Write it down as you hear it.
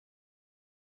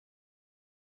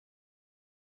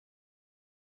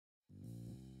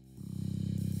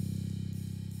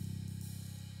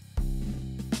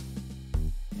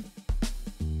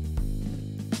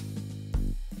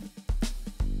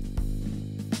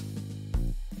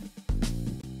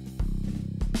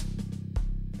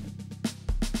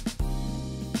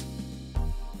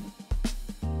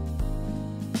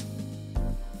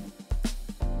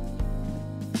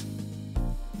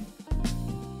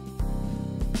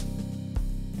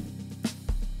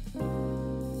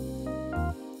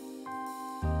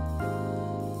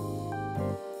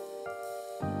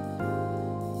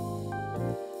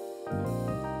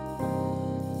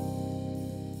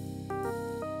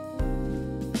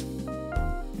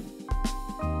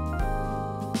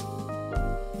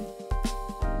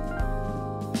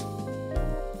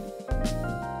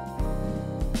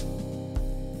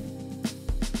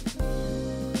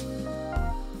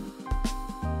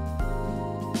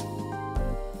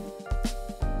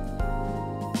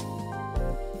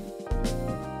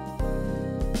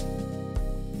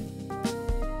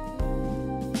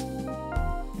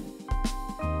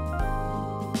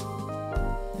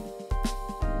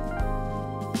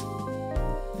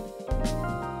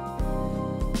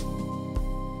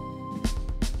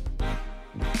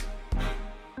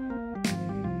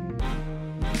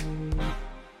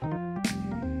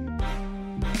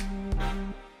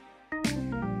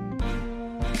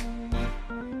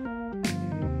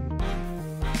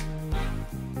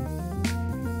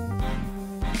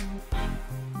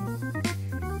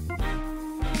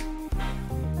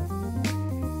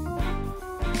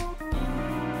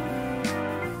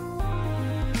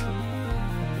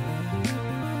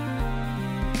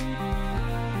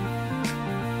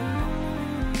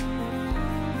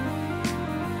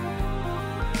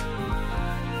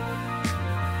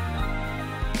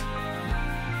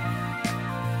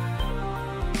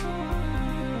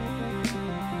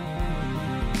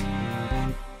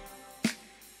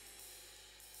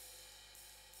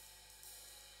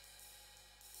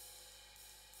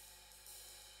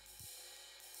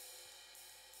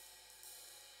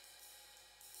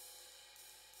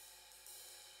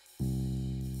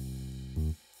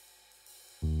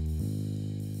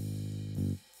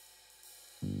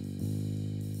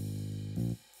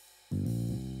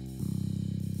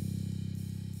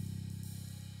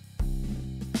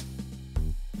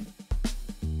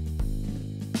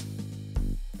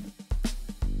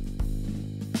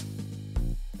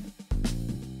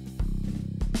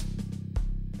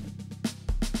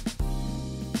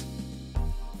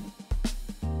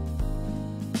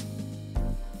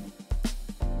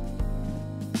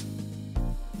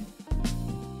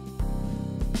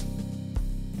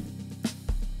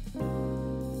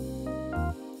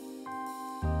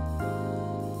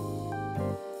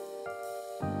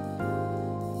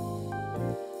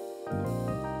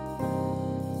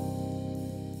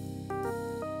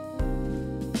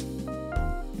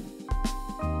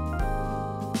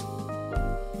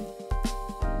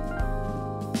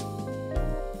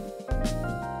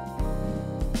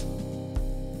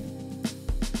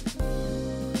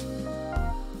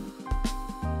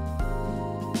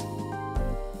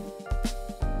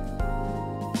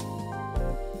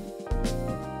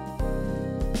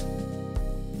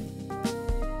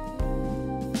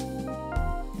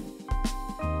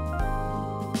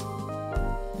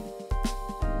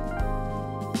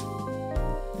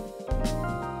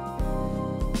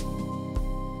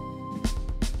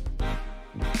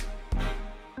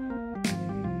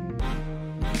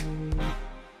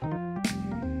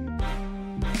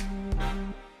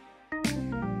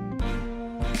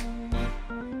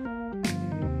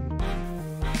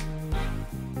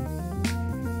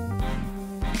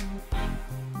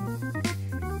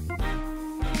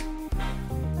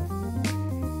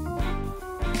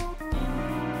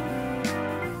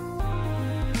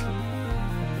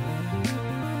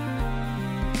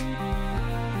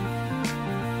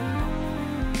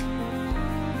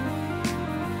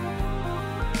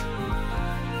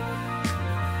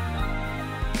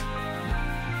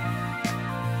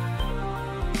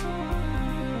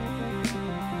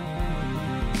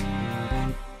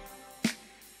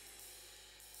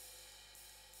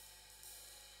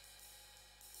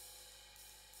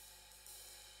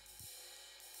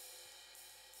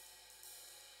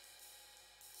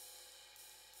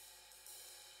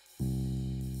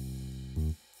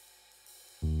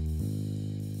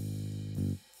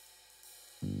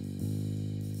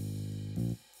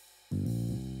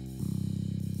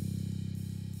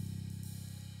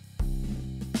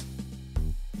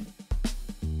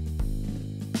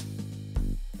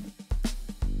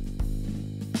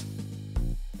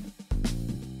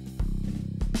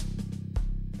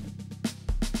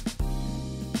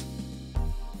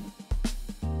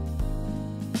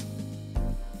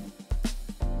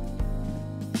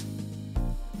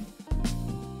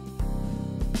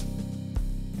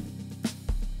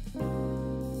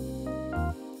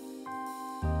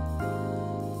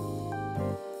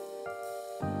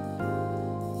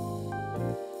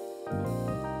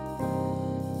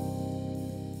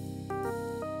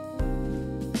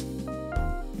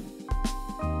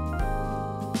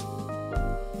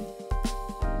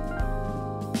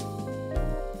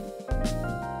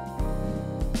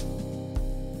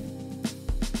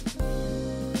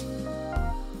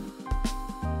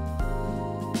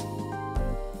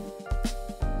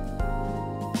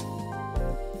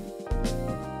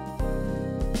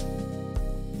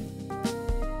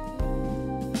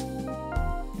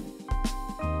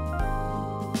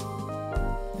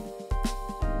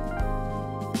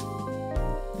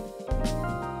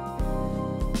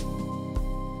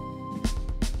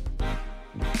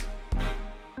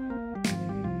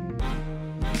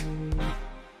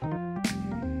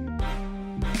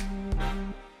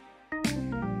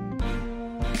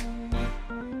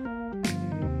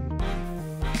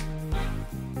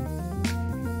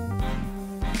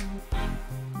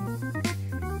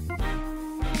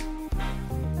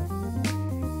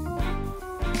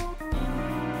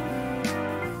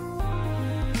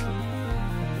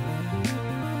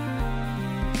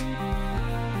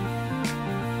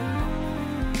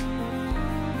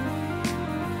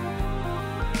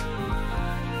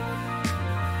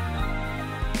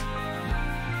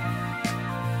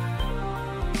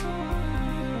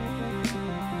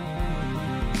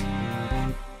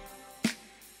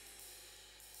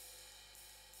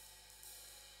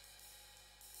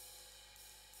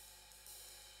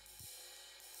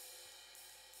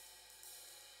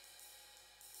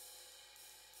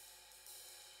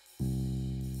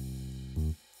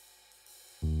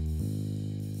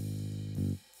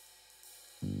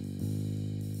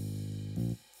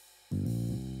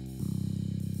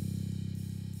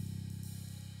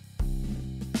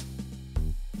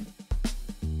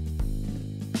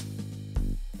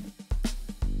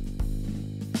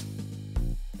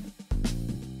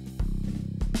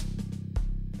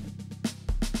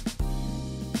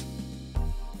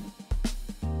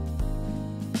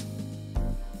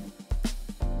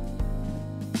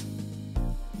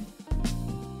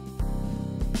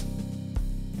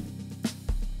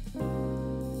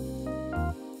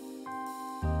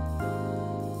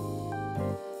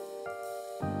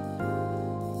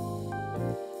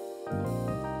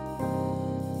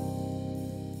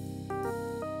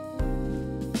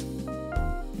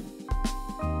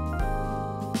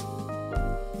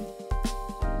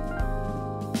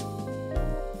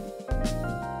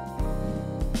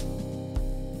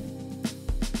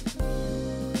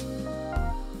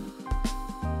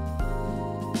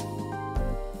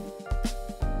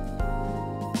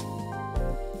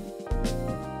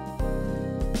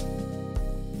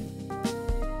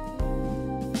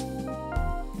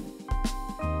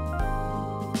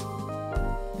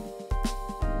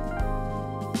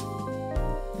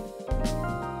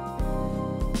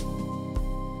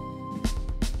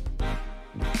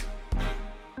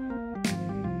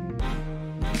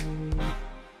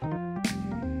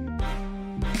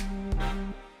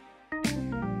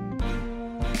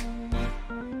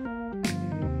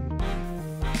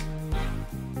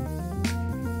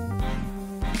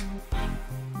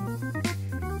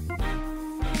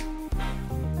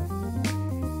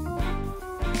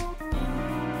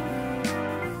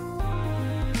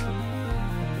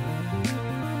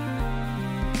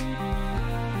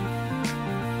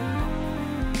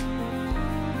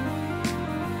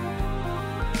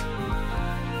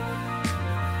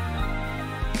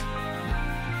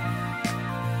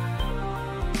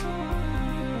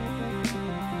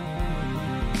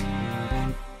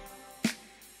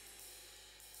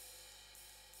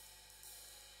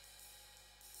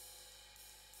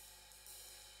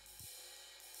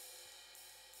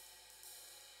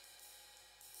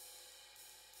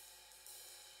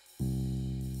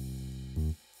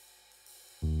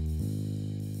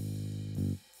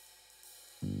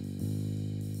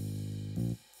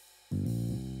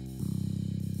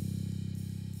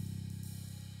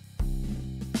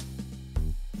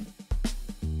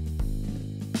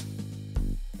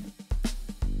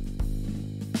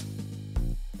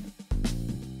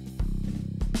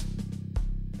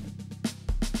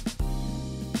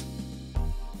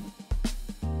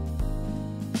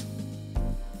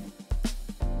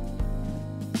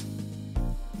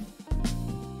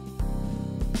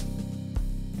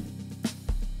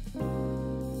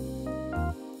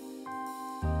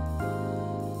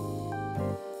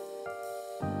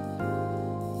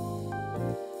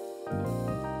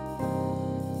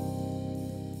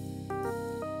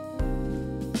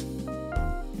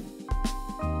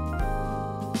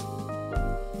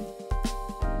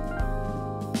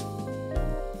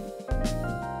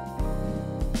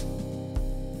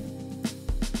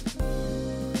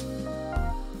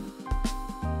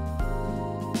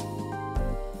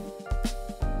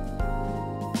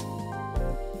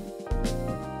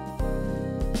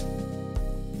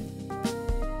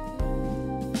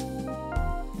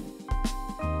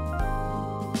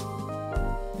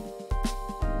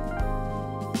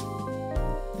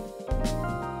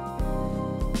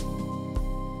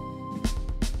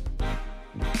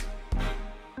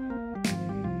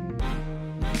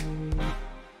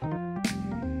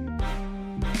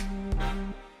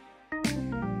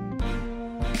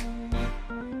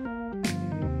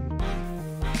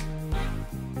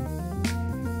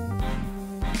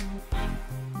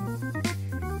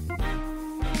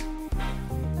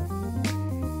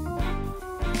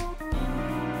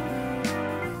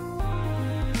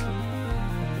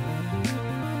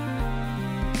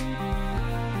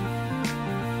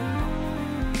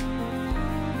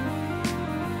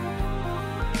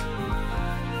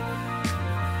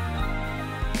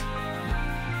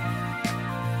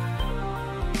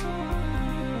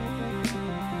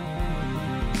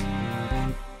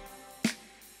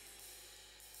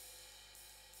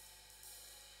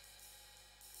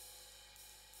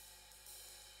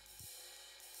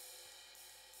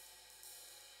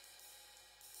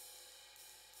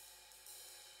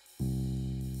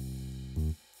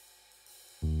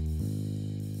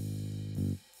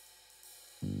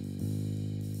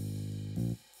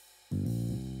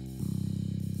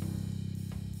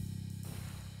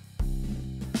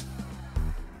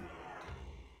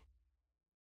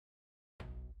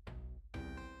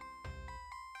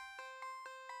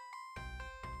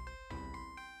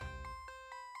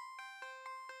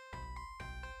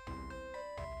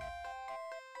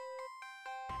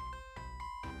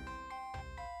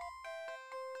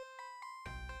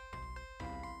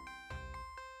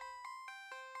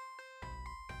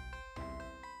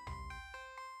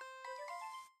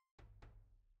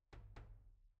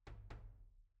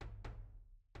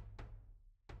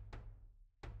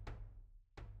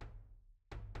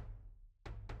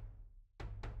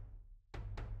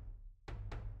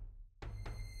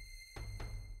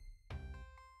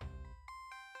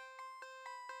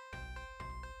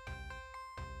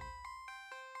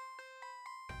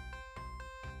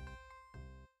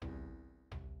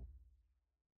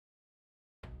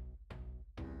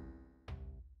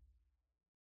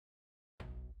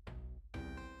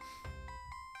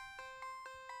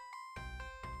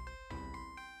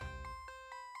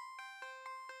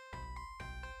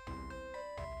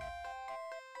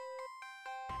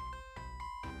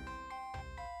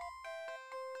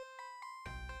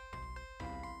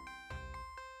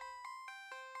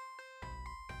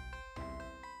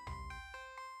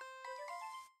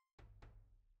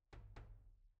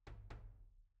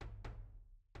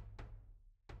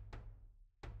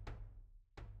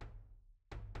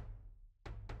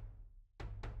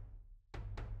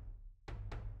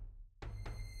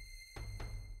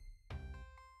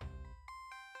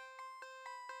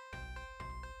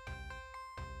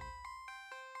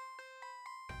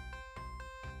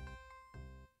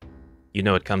You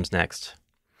know what comes next.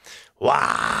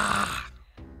 Wah!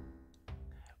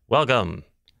 Welcome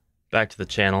back to the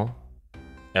channel,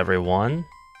 everyone.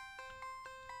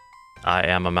 I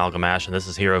am Amalgamash, and this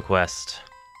is HeroQuest.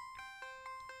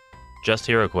 Just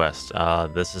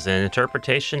HeroQuest. This is an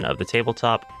interpretation of the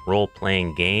tabletop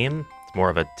role-playing game. It's more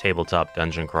of a tabletop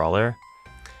dungeon crawler.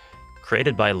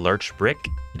 Created by Lurchbrick,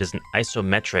 it is an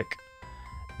isometric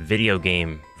video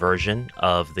game version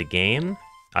of the game.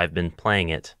 I've been playing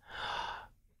it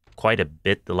quite a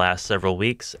bit the last several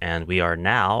weeks, and we are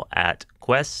now at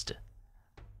quest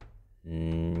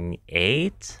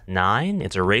 8, 9.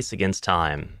 It's a race against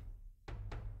time.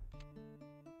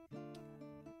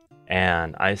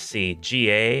 And I see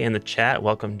GA in the chat.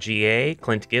 Welcome, GA.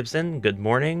 Clint Gibson, good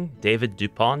morning. David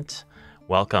DuPont,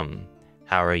 welcome.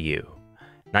 How are you?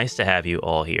 Nice to have you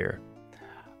all here.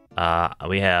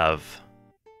 We have...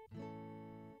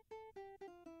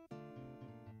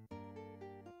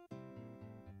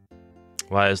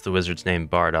 Why is the wizard's name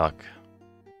Bardock?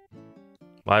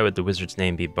 Why would the wizard's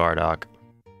name be Bardock?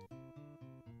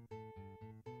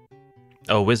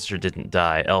 Oh, wizard didn't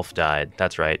die. Elf died.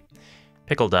 That's right.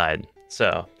 Pickle died.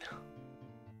 So.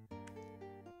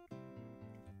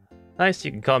 Nice,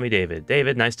 you can call me David.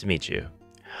 David, nice to meet you.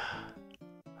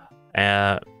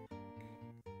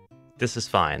 This is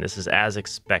fine. This is as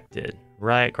expected.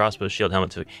 Right, crossbow, shield,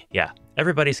 helmet. Yeah,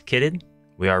 everybody's kitted.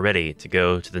 We are ready to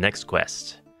go to the next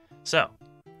quest. So.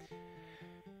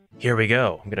 Here we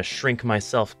go. I'm gonna shrink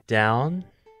myself down.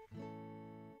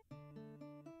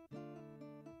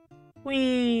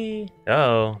 Whee!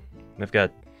 Oh, I've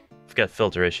got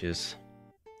filter issues.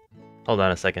 Hold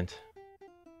on a second.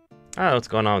 Oh, what's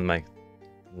going on with my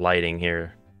lighting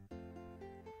here?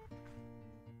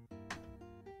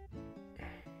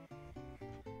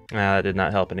 That did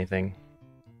not help anything.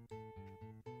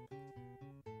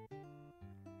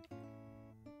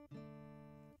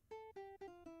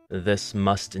 This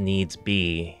must needs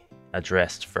be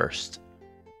addressed first.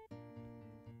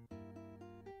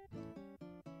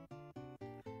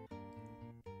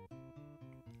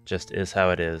 Just is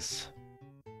how it is.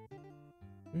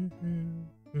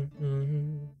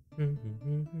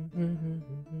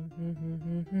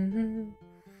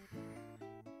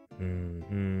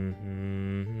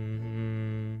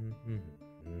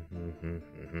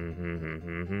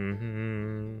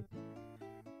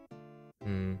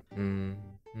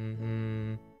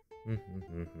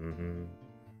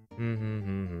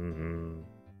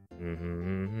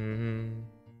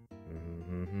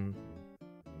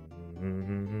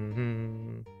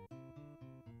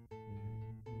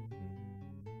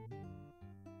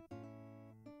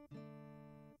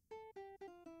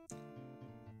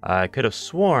 I could have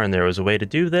sworn there was a way to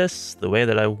do this the way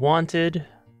that I wanted.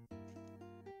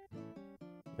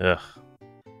 Ugh.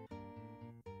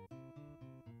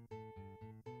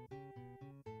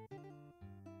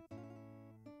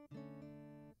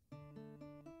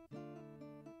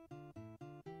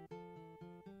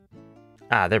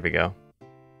 Ah, there we go.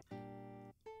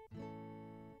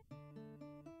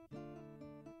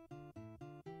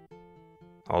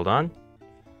 Hold on.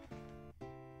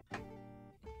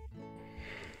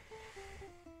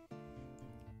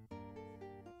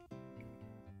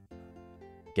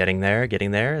 Getting there,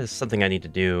 getting there. It's something I need to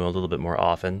do a little bit more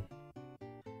often.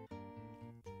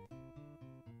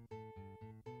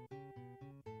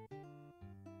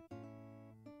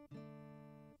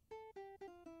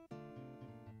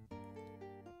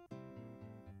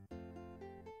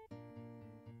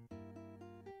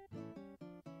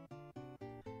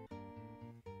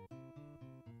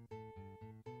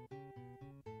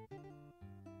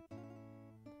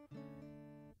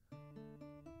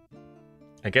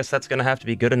 I guess that's gonna have to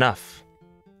be good enough.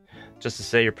 Just to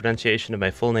say your pronunciation of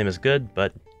my full name is good,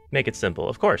 but make it simple,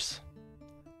 of course.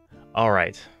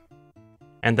 Alright.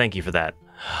 And thank you for that.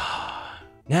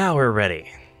 Now we're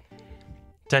ready.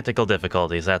 Technical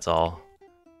difficulties, that's all.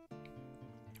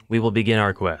 We will begin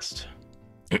our quest.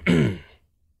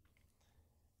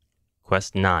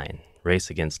 Quest 9,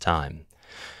 Race Against Time.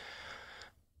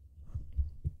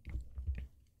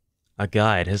 A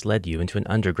guide has led you into an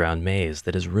underground maze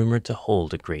that is rumored to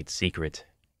hold a great secret.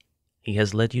 He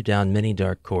has led you down many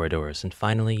dark corridors, and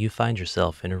finally you find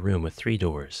yourself in a room with 3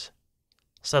 doors.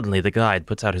 Suddenly the guide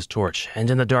puts out his torch,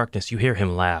 and in the darkness you hear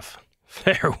him laugh.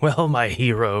 "Farewell, my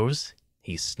heroes,"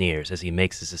 he sneers as he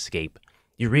makes his escape.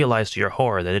 You realize to your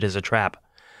horror that it is a trap.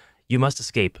 You must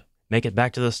escape, make it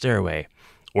back to the stairway,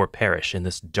 or perish in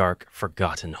this dark,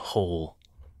 forgotten hole.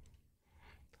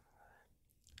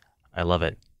 I love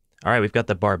it. All right, we've got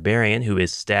the barbarian, who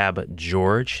is Stab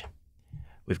George.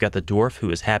 We've got the dwarf, who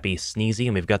is Happy Sneezy,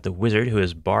 and we've got the wizard, who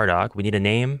is Bardock. We need a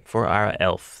name for our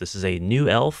elf. This is a new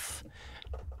elf.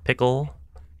 Pickle.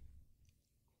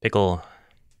 I'm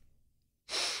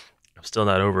still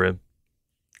not over him.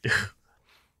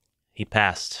 He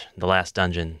passed the last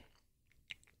dungeon.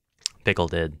 Pickle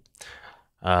did.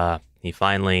 He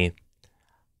finally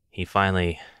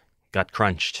got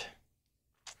crunched.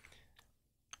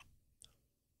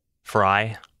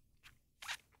 Fry,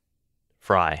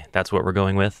 that's what we're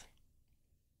going with.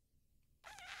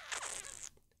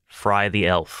 Fry the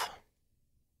elf.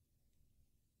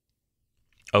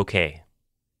 Okay.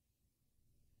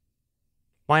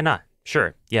 Why not?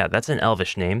 Sure. Yeah, that's an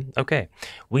elvish name. Okay.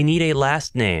 We need a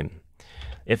last name.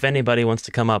 If anybody wants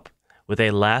to come up with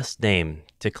a last name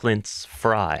to Clint's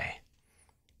Fry,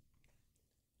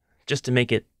 just to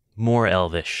make it more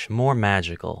elvish, more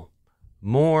magical,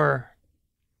 more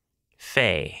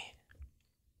fey,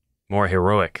 more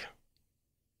heroic.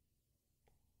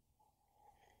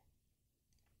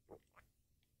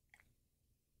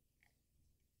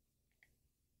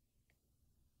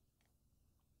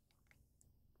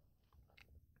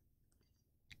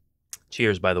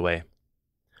 Cheers, by the way.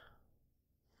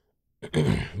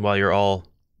 While you're all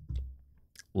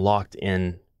locked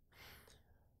in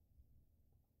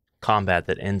combat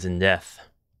that ends in death.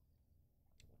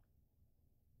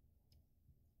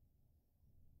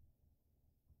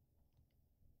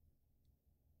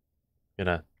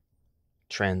 Gonna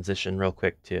transition real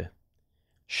quick to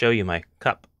show you my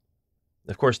cup.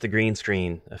 Of course, the green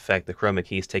screen effect, the chroma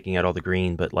key is taking out all the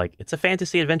green, but like, it's a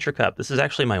fantasy adventure cup. This is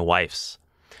actually my wife's.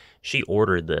 She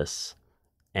ordered this,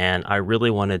 and I really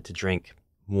wanted to drink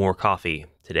more coffee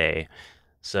today,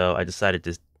 so I decided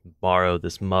to borrow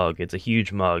this mug. It's a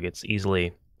huge mug. It's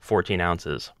easily 14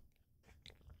 ounces.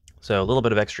 So a little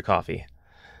bit of extra coffee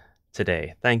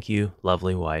today. Thank you,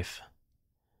 lovely wife,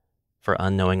 for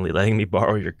unknowingly letting me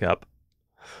borrow your cup.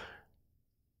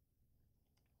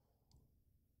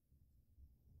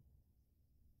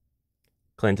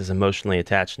 Clint is emotionally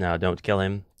attached now. Don't kill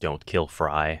him. Don't kill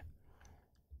Fry.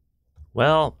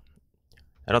 Well,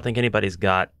 I don't think anybody's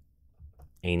got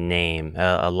a name,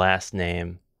 a last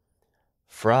name.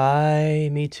 Fry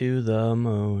me to the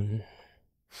moon.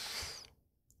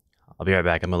 I'll be right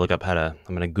back. I'm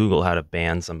gonna Google how to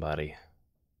ban somebody.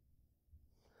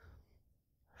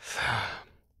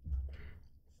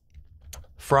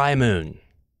 Fry Moon.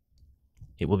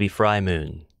 It will be Fry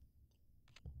Moon.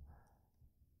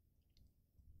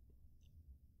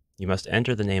 You must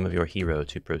enter the name of your hero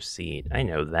to proceed. I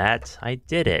know that. I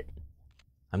did it.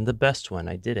 I'm the best one.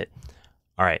 I did it.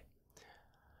 All right.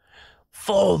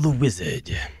 For the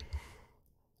wizard,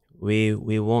 we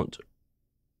want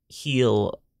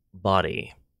heal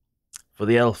body. For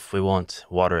the elf, we want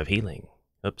water of healing.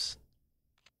 Oops.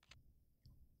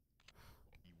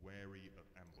 Be wary of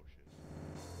ambushes.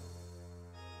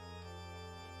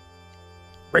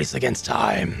 Race against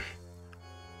time.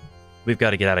 We've got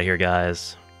to get out of here,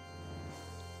 guys.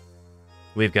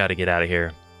 We've got to get out of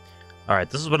here. All right,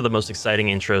 this is one of the most exciting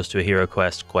intros to a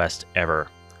HeroQuest quest ever.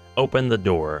 Open the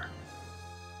door.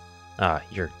 Ah,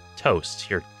 you're toast.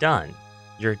 You're done.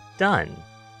 You're done.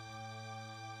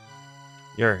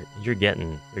 You're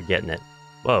getting it.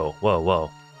 Whoa, whoa,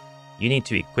 whoa. You need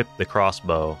to equip the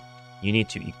crossbow. You need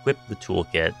to equip the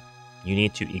toolkit. You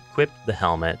need to equip the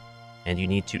helmet. And you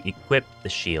need to equip the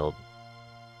shield.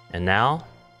 And now,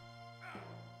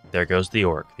 there goes the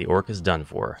orc. The orc is done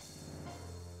for.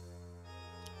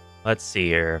 Let's see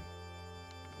here.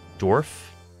 Dwarf,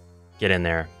 get in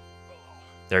there.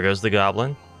 There goes the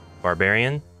goblin.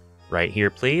 Barbarian, right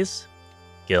here, please.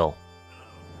 Kill.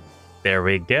 There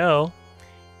we go.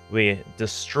 We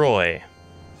destroyed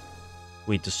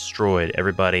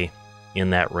everybody in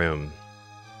that room.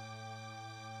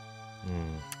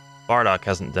 Bardock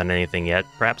hasn't done anything yet.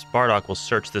 Perhaps Bardock will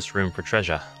search this room for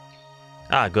treasure.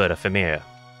 Ah, good, a familiar.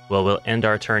 Well, we'll end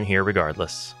our turn here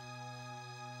regardless.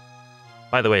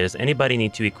 By the way, does anybody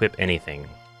need to equip anything?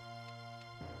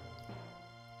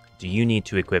 Do you need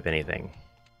to equip anything?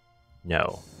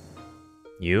 No.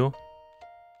 You?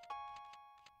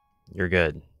 You're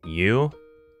good. You?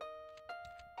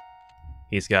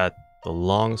 He's got the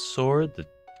long sword, the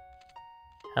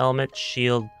helmet,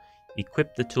 shield.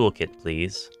 Equip the toolkit,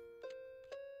 please.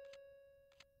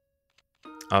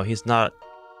 Oh, he's not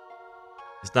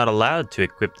allowed to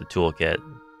equip the toolkit.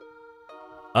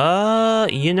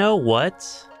 You know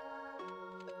what?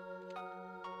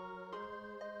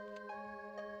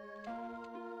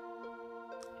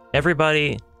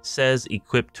 Everybody says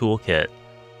equip toolkit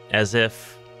as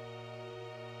if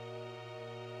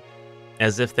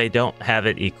they don't have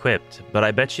it equipped, but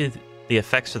I bet you the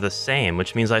effects are the same,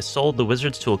 which means I sold the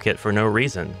Wizard's Toolkit for no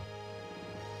reason.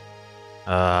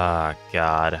 Ah,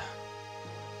 God.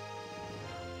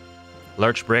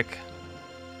 Lurchbrick,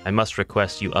 I must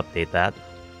request you update that.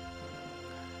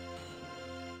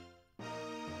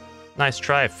 Nice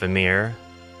try, Famir.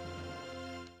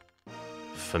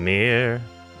 Famir.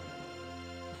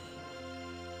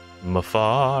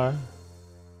 Mafar.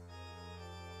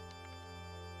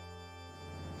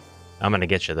 I'm gonna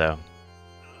get you, though.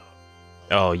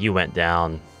 Oh, you went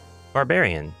down.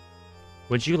 Barbarian,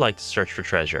 would you like to search for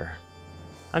treasure?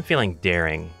 I'm feeling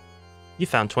daring. You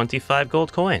found 25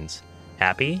 gold coins.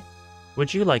 Happy?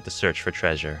 Would you like to search for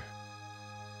treasure?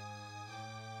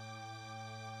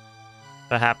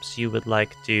 Perhaps you would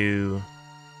like to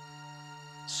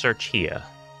search here.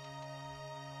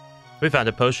 We found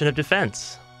a potion of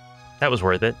defense. That was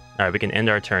worth it. Alright, we can end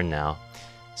our turn now.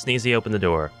 Sneezy, open the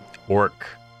door. Orc.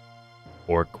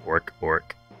 Orc, orc,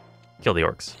 orc. Kill the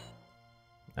orcs.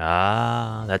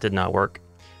 Ah, that did not work.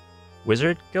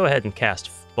 Wizard, go ahead and cast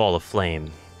Ball of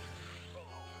Flame.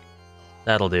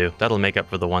 That'll do. That'll make up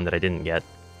for the one that I didn't get.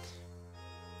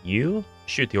 You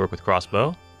shoot the orc with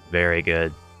crossbow. Very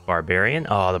good. Barbarian.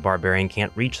 Oh, the barbarian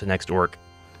can't reach the next orc.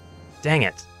 Dang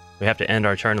it. We have to end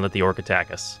our turn and let the orc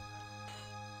attack us.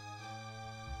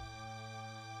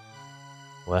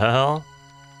 Well,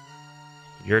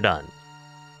 you're done.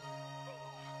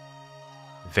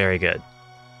 Very good.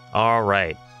 All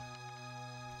right.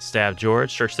 Stab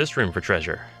George, search this room for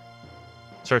treasure.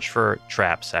 Search for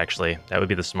traps, actually. That would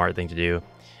be the smart thing to do.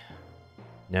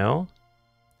 No?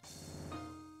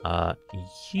 Can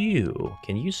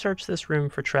you search this room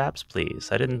for traps, please?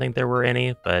 I didn't think there were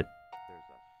any, but...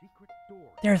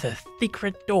 There's a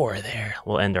secret door there.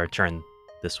 We'll end our turn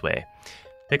this way.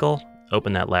 Pickle,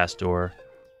 open that last door.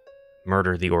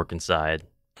 Murder the orc inside.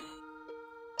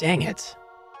 Dang it.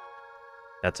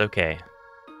 That's okay.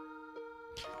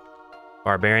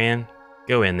 Barbarian,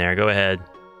 go in there. Go ahead.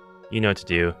 You know what to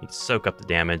do. You soak up the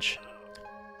damage.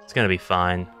 It's gonna be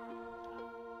fine.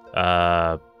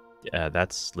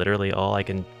 That's literally all I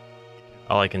can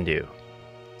do.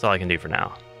 That's all I can do for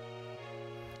now.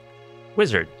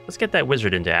 Wizard. Let's get that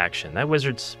wizard into action. That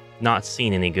wizard's not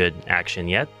seen any good action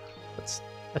yet. Let's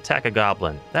attack a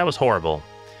goblin. That was horrible.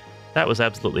 That was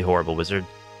absolutely horrible, wizard.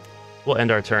 We'll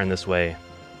end our turn this way.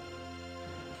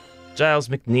 Giles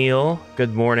McNeil,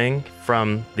 good morning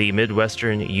from the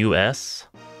Midwestern U.S.,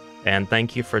 and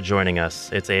thank you for joining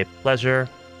us. It's a pleasure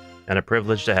and a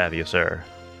privilege to have you, sir.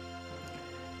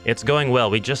 It's going well.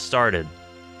 We just started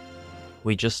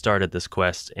this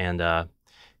quest and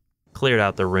cleared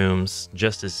out the rooms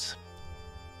just as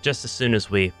soon as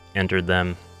we entered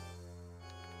them.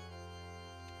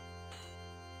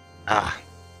 Ah.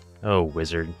 Oh,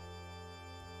 wizard.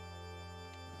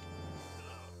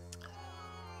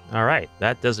 All right,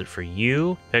 that does it for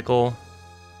you, Pickle.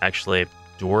 Actually,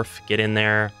 Dwarf, get in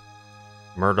there.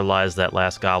 Myrtleize that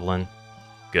last goblin.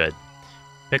 Good.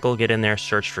 Pickle, get in there.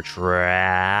 Search for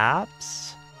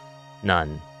traps.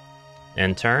 None.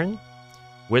 End turn.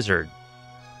 Wizard,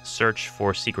 search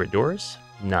for secret doors.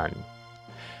 None.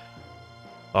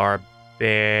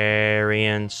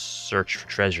 Barbarian, search for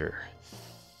treasure.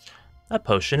 A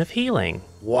potion of healing.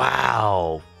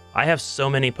 Wow. I have so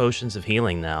many potions of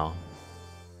healing now.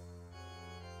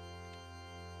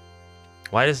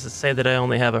 Why does it say that I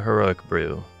only have a heroic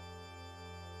brew?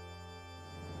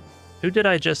 Who did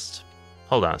I just...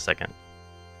 Hold on a second.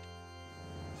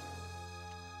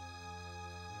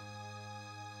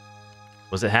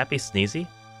 Was it Happy Sneezy?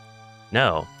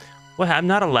 No. What, I'm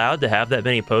not allowed to have that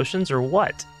many potions, or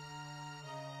what?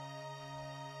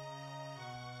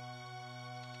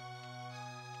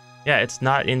 Yeah, it's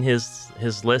not in his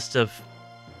list of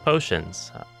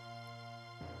potions.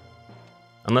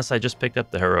 Unless I just picked up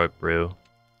the heroic brew.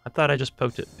 I thought I just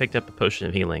picked up a potion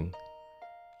of healing.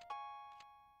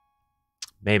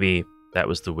 Maybe that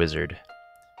was the wizard.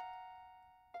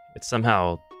 It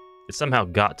somehow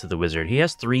got to the wizard. He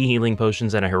has 3 healing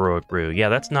potions and a heroic brew. Yeah,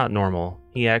 that's not normal.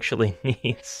 He actually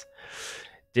needs...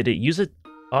 Did it use it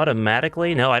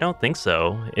automatically? No, I don't think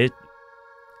so.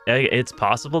 It's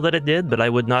possible that it did, but I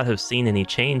would not have seen any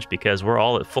change because we're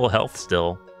all at full health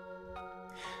still.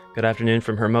 Good afternoon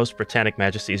from Her Most Britannic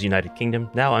Majesty's United Kingdom,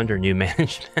 now under new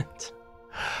management.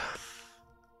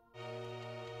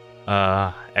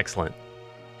 Excellent.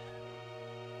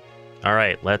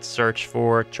 Alright, let's search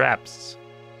for traps.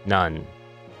 None.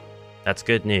 That's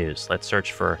good news. Let's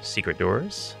search for secret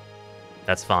doors.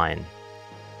 That's fine.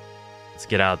 Let's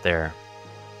get out there.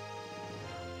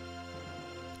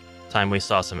 Time we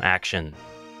saw some action.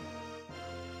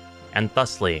 And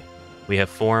thusly, we have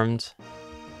formed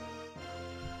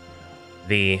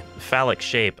the phallic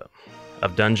shape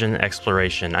of dungeon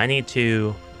exploration. I need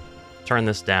to turn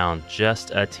this down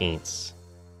just a teens.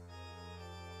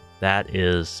 That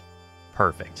is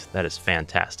perfect. That is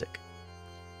fantastic.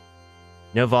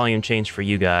 No volume change for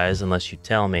you guys unless you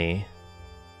tell me.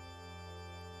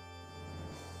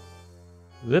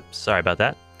 Whoops, sorry about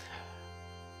that.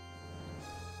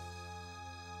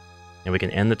 And we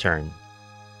can end the turn.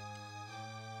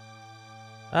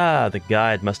 Ah, the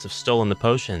guide must have stolen the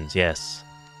potions, yes.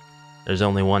 There's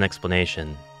only one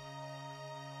explanation.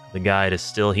 The guide is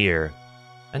still here.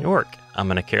 An orc. I'm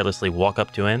going to carelessly walk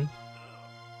up to him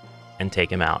and take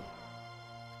him out.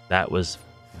 That was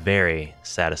very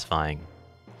satisfying.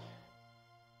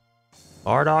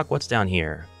 Bardock, what's down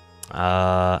here?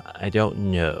 I don't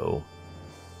know.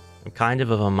 I'm kind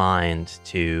of a mind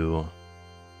to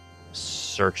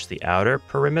search the outer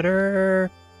perimeter,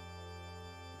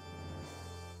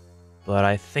 but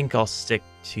I think I'll stick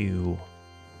to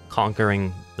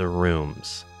conquering the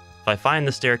rooms. If I find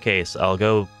the staircase, I'll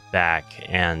go back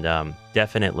and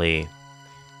definitely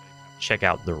check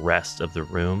out the rest of the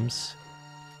rooms.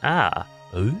 Ah,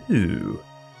 ooh,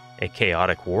 a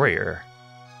chaotic warrior.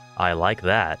 I like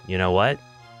that. You know what?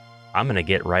 I'm going to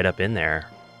get right up in there,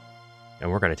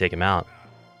 and we're going to take him out.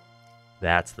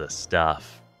 That's the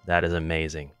stuff. That is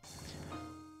amazing.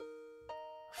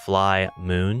 Fly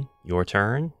Moon, your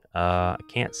turn. I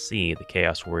can't see the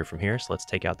Chaos Warrior from here, so let's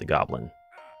take out the Goblin.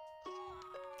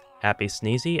 Happy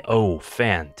Sneezy. Oh,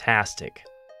 fantastic.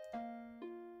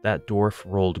 That dwarf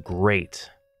rolled great.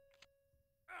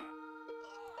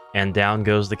 And down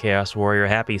goes the Chaos Warrior.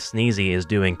 Happy Sneezy is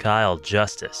doing Kyle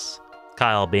justice.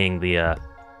 Kyle being the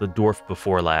dwarf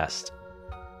before last.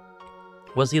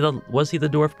 Was he the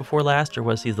dwarf before last, or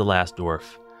was he the last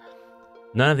dwarf?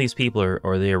 None of these people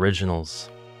are the originals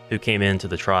who came into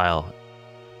the trial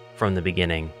from the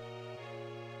beginning.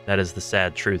 That is the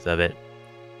sad truth of it.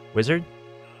 Wizard?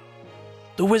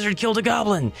 The wizard killed a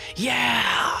goblin!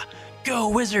 Yeah! Go,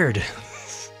 wizard!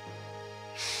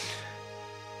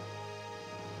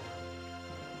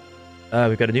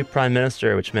 We've got a new prime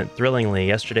minister, which meant thrillingly,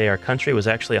 yesterday our country was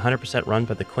actually 100% run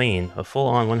by the queen, a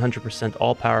full-on 100%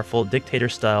 all-powerful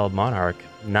dictator-style monarch.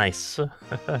 Nice.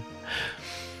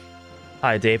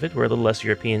 Hi, David. We're a little less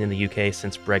European in the UK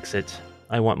since Brexit.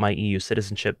 I want my EU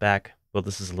citizenship back. Well,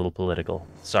 this is a little political.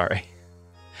 Sorry.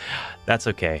 That's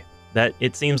okay.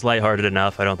 It seems lighthearted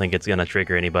enough. I don't think it's gonna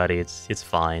trigger anybody. It's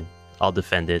fine. I'll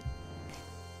defend it.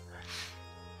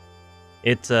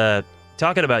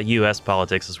 Talking about U.S.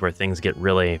 politics is where things get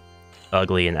really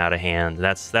ugly and out of hand.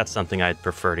 That's something I'd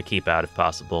prefer to keep out if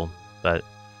possible. But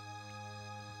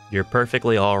you're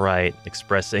perfectly all right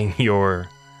expressing your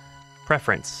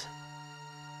preference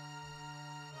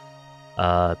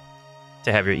to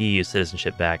have your EU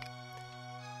citizenship back.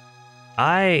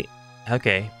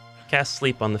 Okay. Cast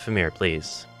Sleep on the Famir,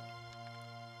 please.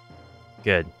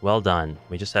 Good. Well done.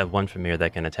 We just have one Famir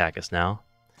that can attack us now.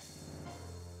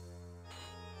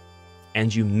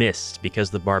 And you missed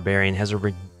because the Barbarian has a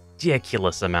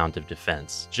ridiculous amount of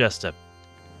defense. Just a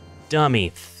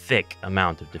dummy thick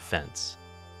amount of defense.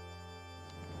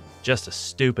 Just a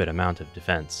stupid amount of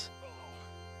defense.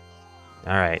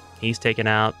 Alright, he's taken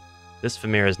out. This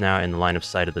Famir is now in the line of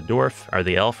sight of the dwarf, or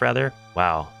the elf rather.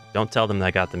 Wow, don't tell them that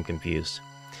I got them confused.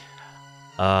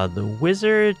 The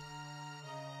wizard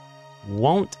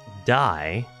won't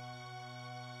die.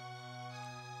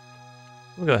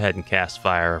 We'll go ahead and cast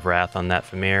Fire of Wrath on that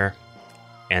Famir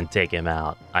and take him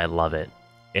out. I love it.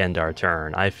 End our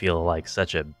turn. I feel like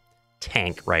such a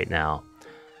tank right now.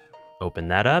 Open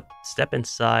that up, step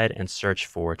inside, and search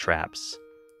for traps.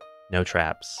 No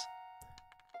traps.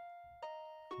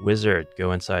 Wizard,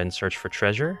 go inside and search for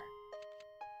treasure.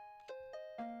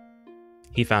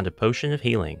 He found a potion of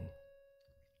healing.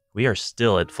 We are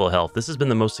still at full health. This has been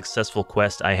the most successful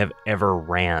quest I have ever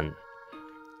ran.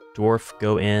 Dwarf,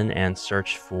 go in and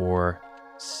search for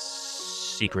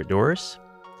secret doors.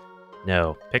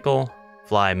 No. Pickle,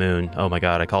 Fly, Moon. Oh my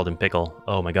god, I called him Pickle.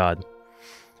 Oh my god.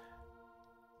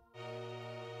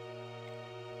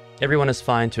 Everyone is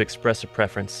fine to express a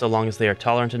preference, so long as they are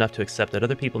tolerant enough to accept that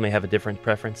other people may have a different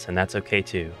preference, and that's okay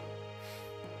too.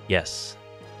 Yes.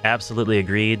 Absolutely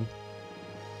agreed.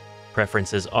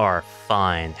 Preferences are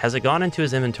fine. Has it gone into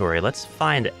his inventory? Let's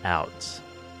find out.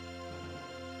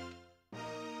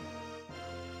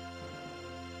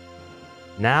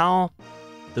 Now,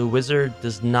 the wizard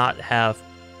does not have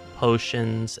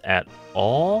potions at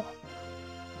all.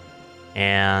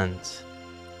 And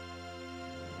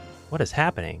what is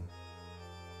happening?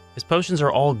 His potions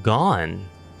are all gone.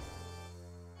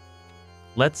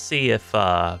 Let's see if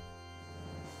they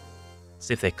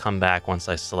come back once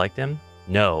I select him.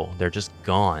 No, they're just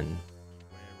gone. Be wary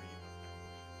of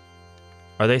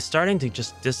ambushes. Are they starting to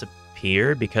just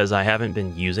disappear because I haven't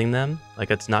been using them?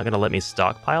 Like it's not going to let me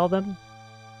stockpile them?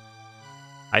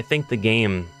 I think the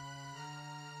game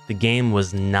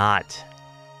was not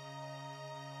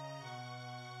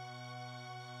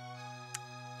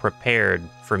prepared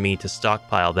for me to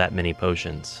stockpile that many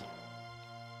potions.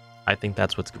 I think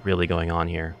that's what's really going on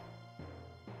here.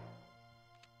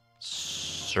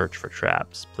 Search for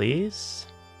traps, please.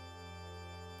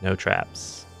 No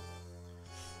traps.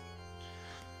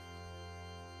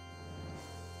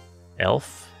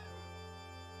 Elf.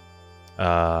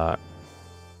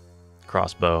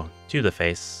 Crossbow to the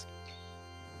face.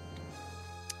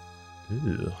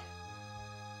 Ooh.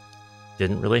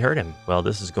 Didn't really hurt him. Well,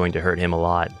 this is going to hurt him a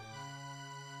lot.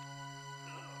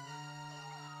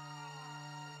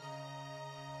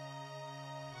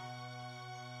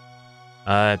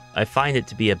 I find it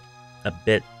to be a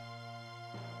bit.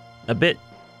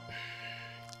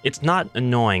 It's not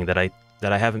annoying that I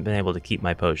haven't been able to keep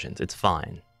my potions. It's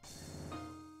fine.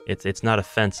 It's not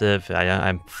offensive.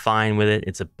 I'm fine with it.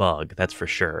 It's a bug, that's for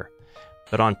sure.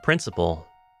 But on principle,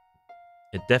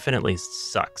 it definitely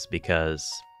sucks because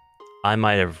I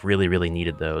might have really, really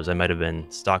needed those. I might have been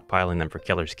stockpiling them for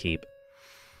Killer's Keep.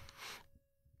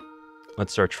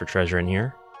 Let's search for treasure in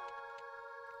here.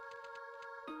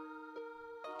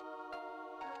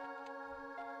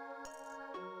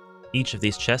 Each of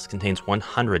these chests contains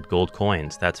 100 gold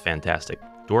coins. That's fantastic.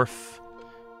 Dwarf,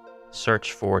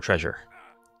 search for treasure.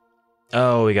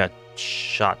 Oh, we got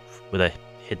shot with a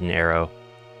hidden arrow.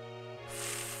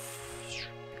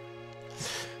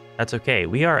 That's okay.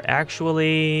 We are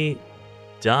actually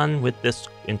done with this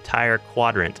entire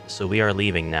quadrant, so we are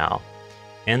leaving now.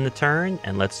 End the turn,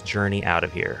 and let's journey out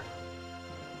of here.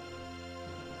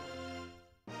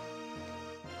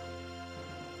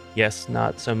 Yes,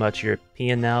 not so much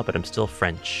European now, but I'm still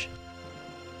French.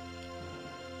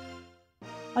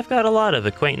 I've got a lot of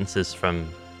acquaintances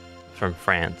from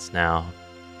France now.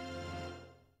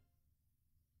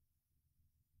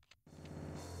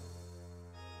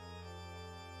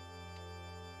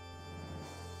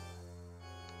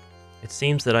 It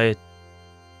seems that I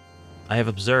have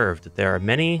observed that there are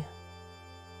many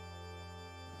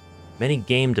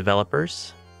game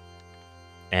developers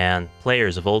and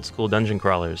players of old school dungeon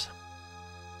crawlers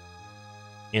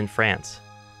in France.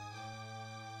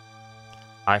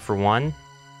 I, for one,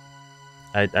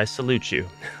 I salute you.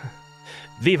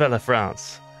 Viva la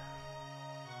France!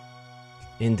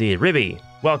 Indeed. Ribby,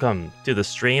 welcome to the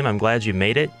stream. I'm glad you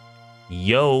made it.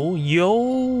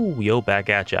 Yo, back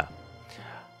at ya.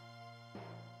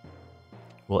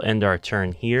 We'll end our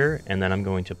turn here, and then I'm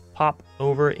going to pop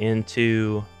over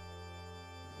into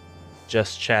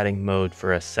just chatting mode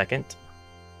for a second.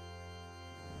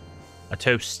 A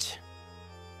toast.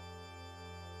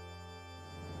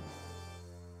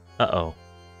 Uh-oh.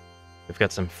 We've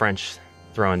got some French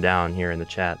throwing down here in the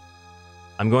chat.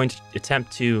 I'm going to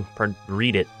attempt to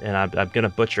read it, and I'm going to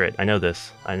butcher it. I know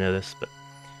this, but...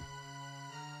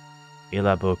 Il y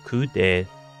a beaucoup de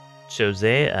choses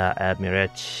à admirer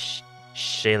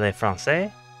chez les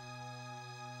Français.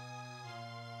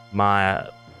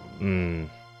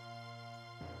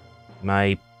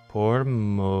 Mais pour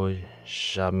moi,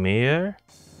 jamais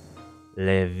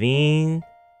les vins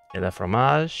et le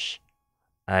fromage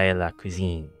et la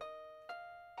cuisine.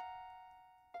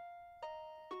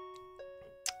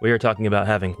 We are talking about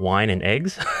having wine and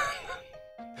eggs?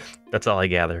 That's all I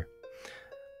gather.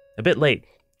 A bit late.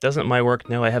 Doesn't my work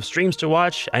know I have streams to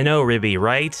watch? I know, Ribby,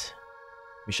 right?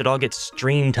 We should all get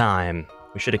stream time.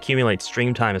 We should accumulate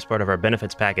stream time as part of our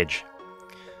benefits package.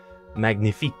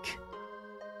 Magnifique.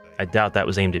 I doubt that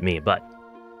was aimed at me, but...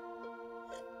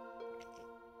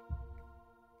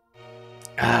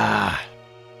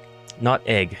 Not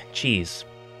egg. Cheese.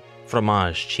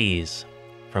 Fromage. Cheese.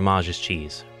 Fromage is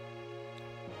cheese.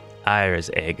 Ire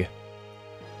is egg.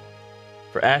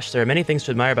 For Ash, there are many things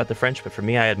to admire about the French, but for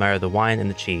me, I admire the wine and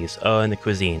the cheese. Oh, and the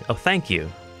cuisine. Oh, thank you.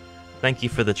 Thank you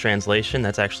for the translation.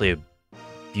 That's actually a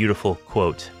beautiful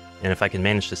quote. And if I can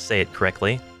manage to say it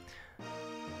correctly,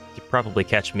 you'll probably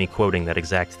catch me quoting that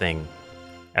exact thing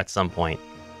at some point.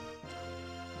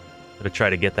 I'm going to try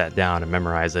to get that down and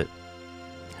memorize it.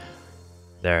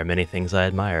 There are many things I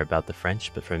admire about the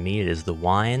French, but for me, it is the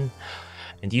wine.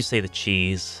 And you say the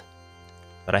cheese.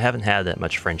 But I haven't had that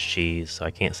much French cheese, so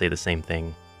I can't say the same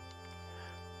thing.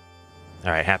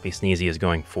 Alright, Happy Sneezy is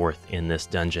going forth in this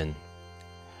dungeon.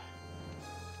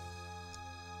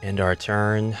 End our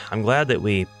turn. I'm glad that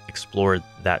we explored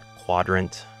that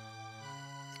quadrant.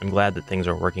 I'm glad that things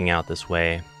are working out this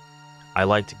way. I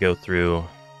like to go through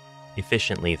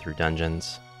efficiently through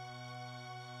dungeons.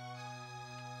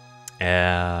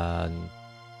 And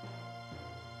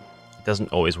it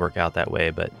doesn't always work out that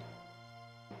way, but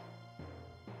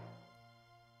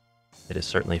it is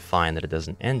certainly fine that it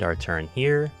doesn't end our turn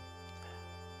here.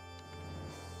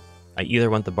 I either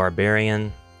want the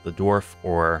barbarian, the dwarf,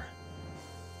 or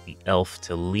the elf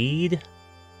to lead.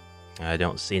 I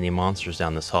don't see any monsters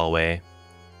down this hallway.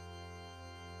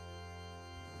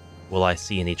 Will I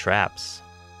see any traps?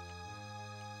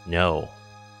 No.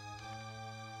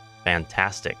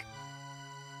 Fantastic.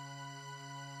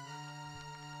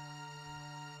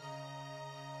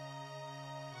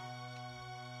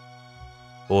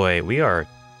 Boy, we are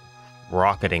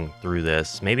rocketing through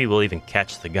this. Maybe we'll even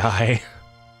catch the guy.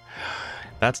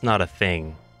 That's not a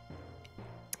thing.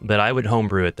 But I would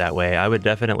homebrew it that way. I would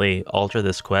definitely alter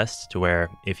this quest to where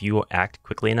if you act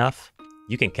quickly enough,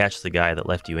 you can catch the guy that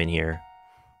left you in here.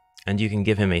 And you can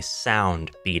give him a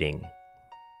sound beating.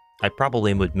 I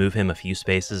probably would move him a few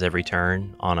spaces every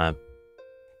turn on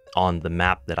the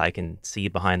map that I can see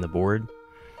behind the board,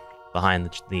 behind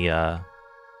the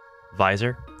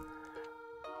visor.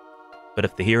 But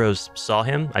if the heroes saw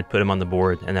him, I'd put him on the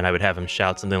board, and then I would have him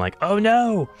shout something like, "Oh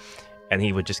no!" And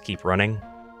he would just keep running,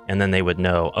 and then they would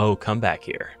know, "Oh, come back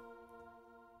here."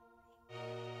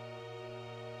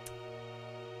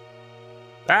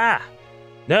 Ah!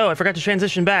 No, I forgot to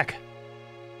transition back.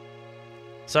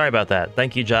 Sorry about that.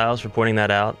 Thank you, Giles, for pointing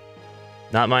that out.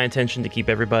 Not my intention to keep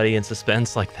everybody in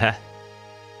suspense like that.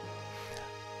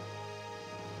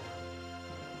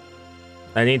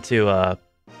 I need to,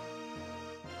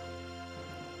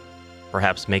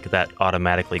 perhaps make that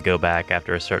automatically go back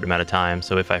after a certain amount of time,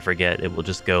 so if I forget, it will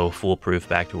just go foolproof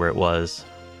back to where it was.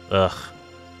 Ugh.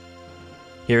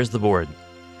 Here's the board.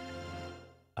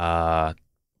 Up.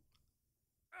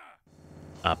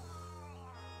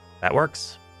 That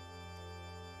works.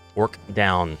 Orc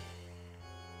down.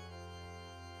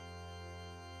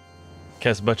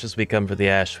 As much as we come for the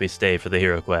ash, we stay for the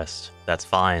HeroQuest. That's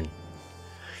fine.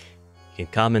 You can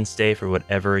come and stay for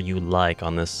whatever you like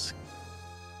on this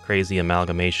crazy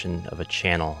amalgamation of a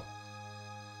channel.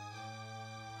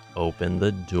 Open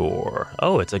the door.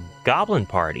 Oh, it's a goblin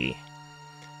party.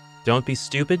 Don't be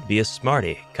stupid, be a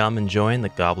smarty. Come and join the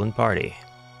goblin party.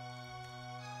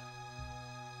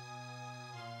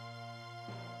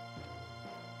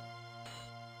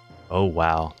 Oh,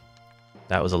 wow.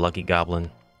 That was a lucky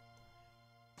goblin.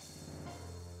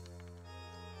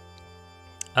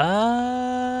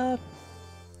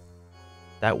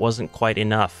 That wasn't quite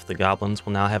enough. The goblins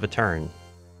will now have a turn.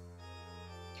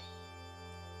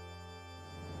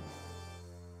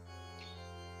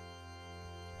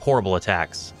 Horrible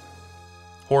attacks.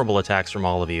 Horrible attacks from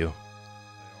all of you.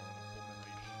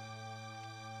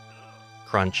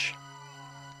 Crunch.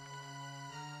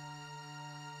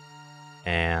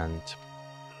 And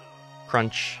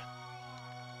crunch.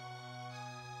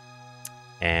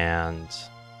 And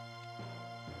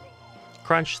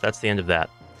crunch. That's the end of that.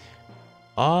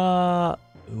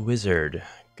 Wizard.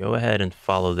 Go ahead and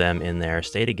follow them in there.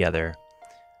 Stay together.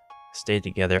 Stay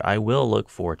together. I will look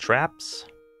for traps.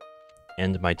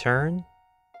 End my turn.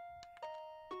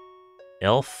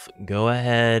 Elf, go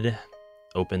ahead.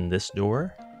 Open this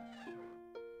door.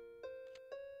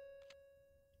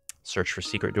 Search for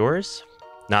secret doors.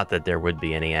 Not that there would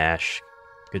be any, Ash.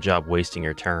 Good job wasting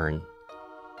your turn.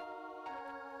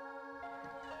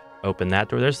 Open that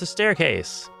door. There's the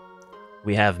staircase.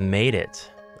 We have made it.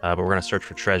 But we're going to search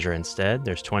for treasure instead.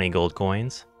 There's 20 gold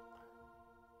coins.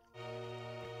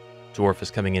 Dwarf is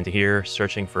coming into here,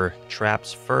 searching for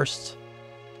traps first.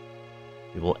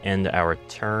 We will end our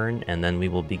turn, and then we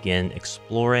will begin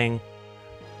exploring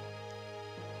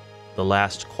the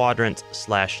last quadrant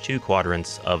 / 2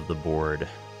 quadrants of the board.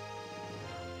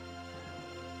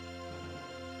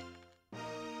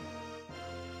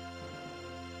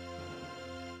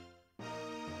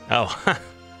 Oh,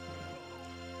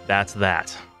 that's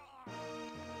that.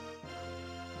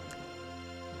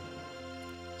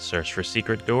 Search for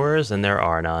secret doors, and there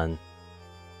are none.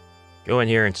 Go in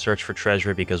here and search for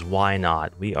treasure, because why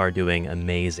not? We are doing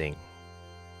amazing.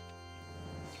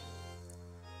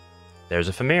 There's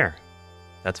a Famir.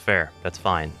 That's fair. That's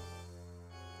fine.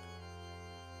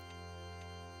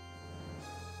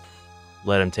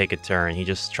 Let him take a turn. He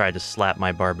just tried to slap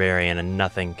my barbarian and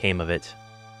nothing came of it.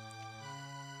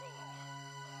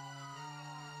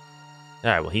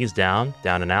 Alright, well, he's down.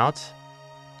 Down and out.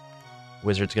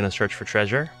 Wizard's gonna search for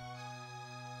treasure.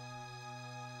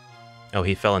 Oh,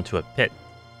 he fell into a pit.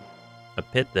 A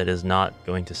pit that is not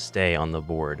going to stay on the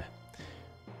board.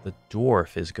 The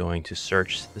dwarf is going to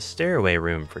search the stairway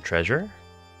room for treasure.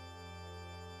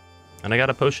 And I got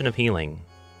a potion of healing.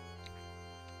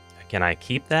 Can I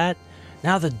keep that?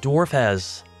 Now the dwarf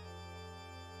has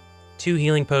 2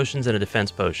 healing potions and a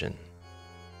defense potion.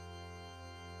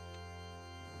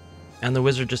 And the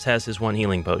wizard just has his 1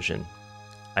 healing potion.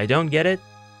 I don't get it,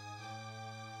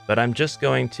 but I'm just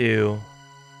going to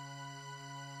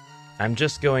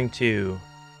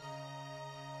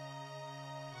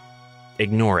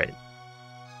ignore it.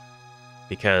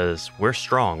 Because we're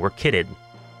strong, we're kitted.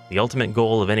 The ultimate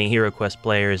goal of any HeroQuest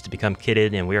player is to become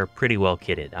kitted, and we are pretty well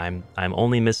kitted. I'm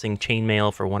only missing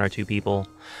chainmail for 1 or 2 people.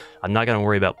 I'm not going to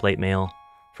worry about plate mail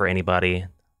for anybody.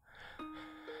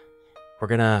 We're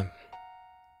gonna...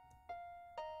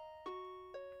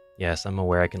 Yes, I'm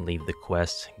aware I can leave the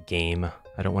quest game.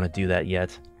 I don't want to do that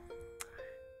yet.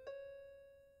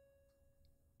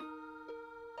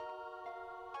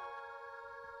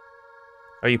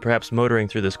 Are you perhaps motoring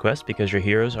through this quest because your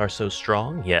heroes are so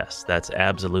strong? Yes, that's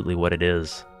absolutely what it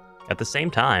is. At the same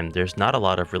time, there's not a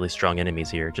lot of really strong enemies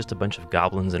here, just a bunch of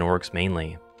goblins and orcs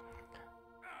mainly.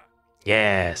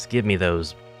 Yes, give me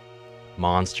those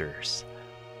monsters.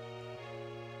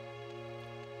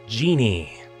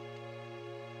 Genie.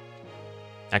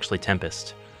 Actually,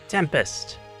 Tempest.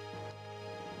 Tempest!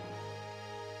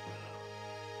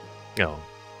 Oh,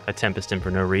 I Tempest him for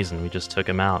no reason, we just took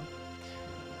him out.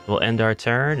 We'll end our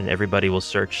turn, and everybody will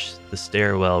search the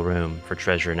stairwell room for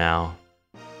treasure now.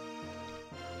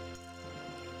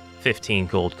 15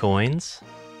 gold coins.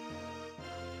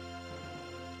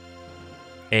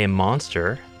 A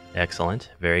monster. Excellent.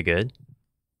 Very good.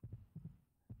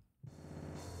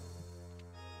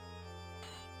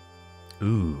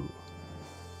 Ooh.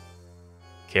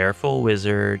 Careful,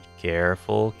 wizard.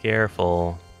 Careful,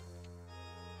 careful.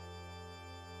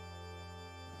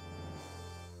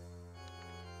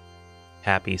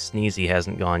 Happy Sneezy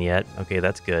hasn't gone yet. Okay,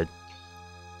 that's good.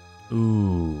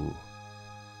 Ooh.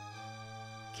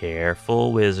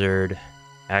 Careful, wizard.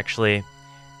 Actually,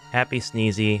 Happy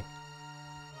Sneezy.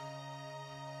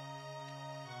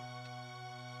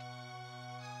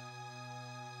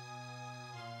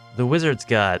 The wizard's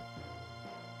got...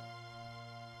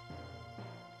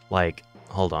 Like,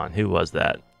 hold on, who was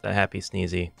that? The Happy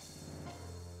Sneezy.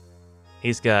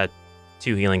 He's got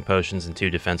 2 healing potions and 2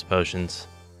 defense potions.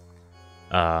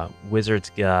 Wizard's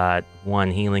got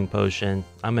 1 healing potion.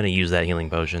 I'm going to use that healing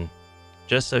potion,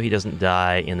 just so he doesn't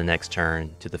die in the next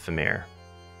turn to the Famir.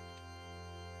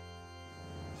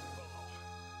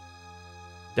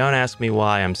 Don't ask me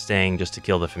why I'm staying just to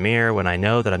kill the Famir when I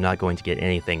know that I'm not going to get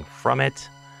anything from it.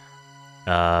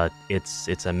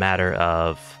 It's a matter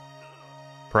of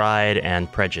pride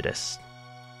and prejudice.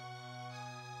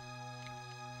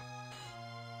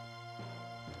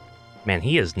 Man,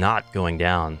 he is not going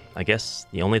down. I guess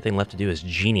the only thing left to do is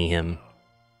genie him.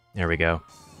 There we go.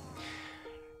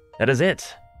 That is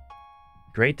it.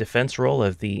 Great defense roll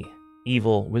of the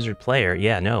evil wizard player.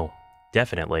 Yeah, no,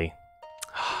 definitely.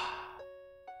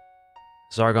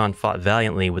 Zargon fought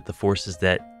valiantly with the forces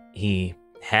that he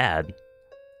had.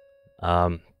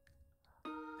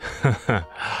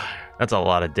 That's a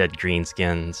lot of dead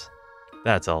greenskins.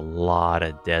 That's a lot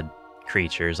of dead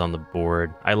creatures on the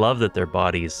board. I love that their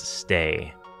bodies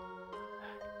stay.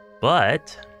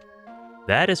 But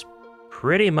that is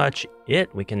pretty much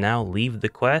it. We can now leave the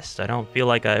quest. I don't feel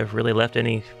like I've really left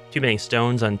too many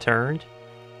stones unturned.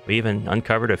 We even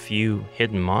uncovered a few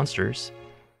hidden monsters.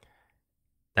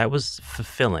 That was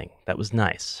fulfilling. That was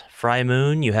nice. Fry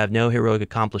Moon, you have no heroic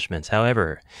accomplishments.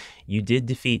 However, you did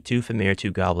defeat 2 Famir,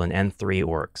 2 Goblin, and 3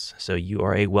 Orcs, so you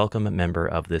are a welcome member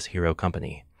of this hero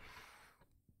company.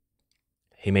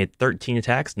 He made 13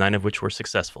 attacks, 9 of which were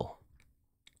successful.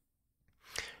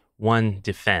 1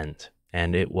 defend,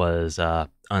 and it was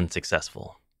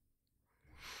unsuccessful.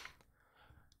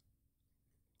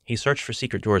 He searched for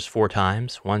secret doors 4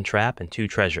 times, 1 trap, and 2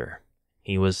 treasure.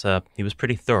 He was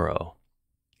pretty thorough,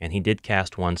 and he did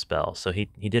cast 1 spell, so he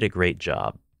did a great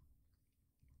job.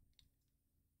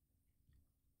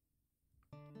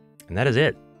 And that is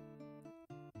it.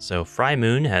 So Fry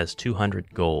Moon has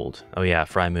 200 gold. Oh yeah,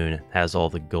 Fry Moon has all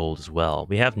the gold as well.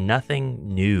 We have nothing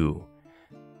new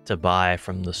to buy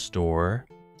from the store,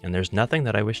 and there's nothing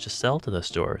that I wish to sell to the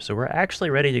store. So we're actually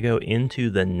ready to go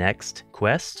into the next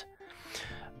quest.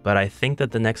 But I think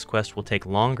that the next quest will take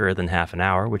longer than half an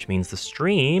hour, which means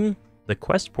the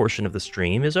quest portion of the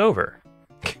stream is over.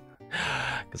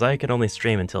 Because I can only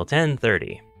stream until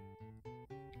 10:30.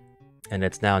 And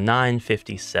it's now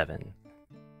 9:57.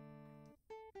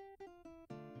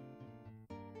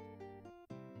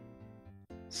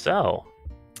 So,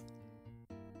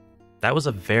 that was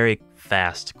a very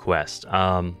fast quest.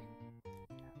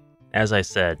 As I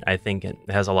said, I think it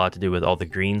has a lot to do with all the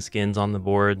green skins on the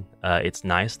board. It's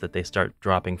nice that they start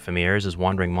dropping Famirs as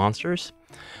wandering monsters.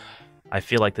 I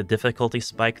feel like the difficulty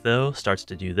spike, though, starts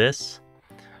to do this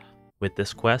with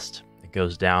this quest. It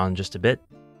goes down just a bit.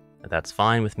 That's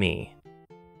fine with me.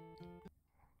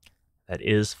 That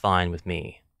is fine with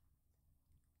me.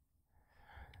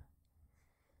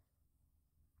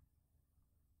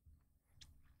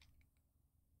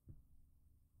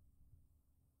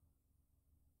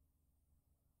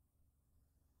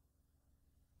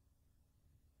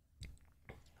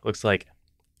 Looks like,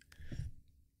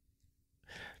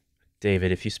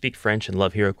 David, if you speak French and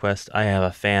love HeroQuest, I have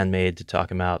a fan made to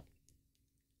talk about.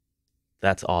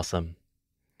 That's awesome.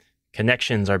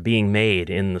 Connections are being made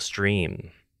in the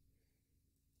stream.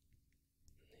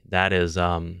 That is,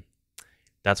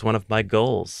 that's one of my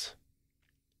goals.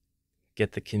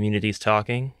 Get the communities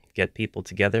talking, get people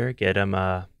together, get them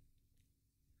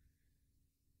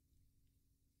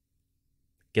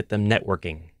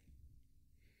networking.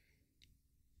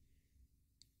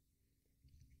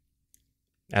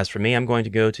 As for me, I'm going to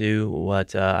go to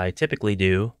what I typically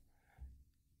do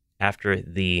after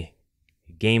the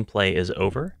gameplay is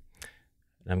over.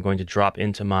 I'm going to drop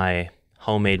into my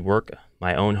homemade work,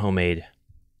 my own homemade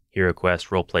HeroQuest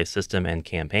roleplay system and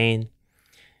campaign,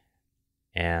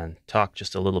 and talk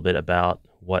just a little bit about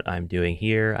what I'm doing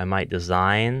here. I might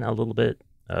design a little bit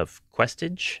of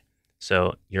questage,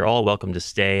 so you're all welcome to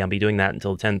stay. I'll be doing that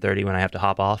until 10:30 when I have to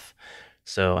hop off,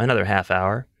 so another half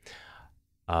hour.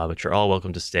 But you're all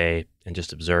welcome to stay and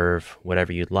just observe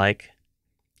whatever you'd like.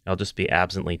 I'll just be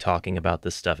absently talking about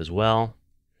this stuff as well.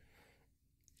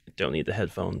 Don't need the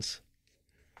headphones.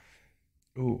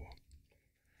 Ooh.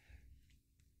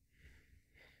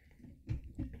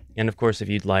 And of course, if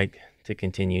you'd like to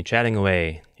continue chatting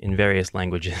away in various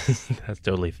languages, that's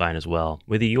totally fine as well.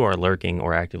 Whether you are lurking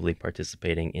or actively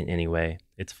participating in any way,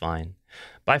 it's fine.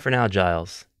 Bye for now,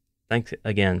 Giles. Thanks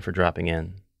again for dropping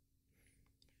in.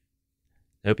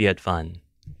 I hope you had fun.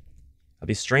 I'll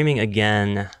be streaming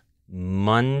again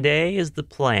Monday is the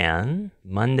plan.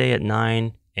 Monday at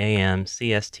 9 a.m.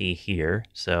 CST here.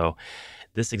 So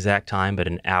this exact time, but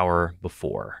an hour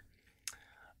before.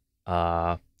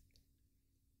 But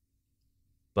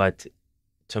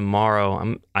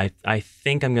tomorrow, I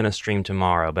think I'm going to stream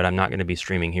tomorrow, but I'm not going to be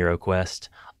streaming HeroQuest.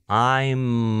 I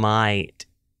might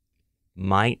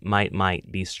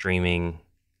be streaming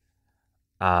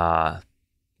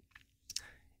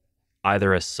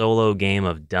either a solo game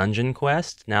of Dungeon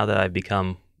Quest, now that I've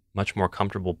become much more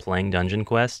comfortable playing Dungeon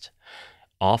Quest,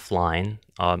 offline,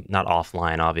 not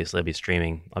offline, obviously, I'll be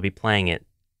streaming. I'll be playing it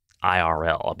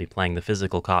IRL. I'll be playing the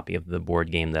physical copy of the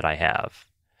board game that I have.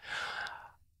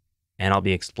 And I'll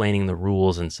be explaining the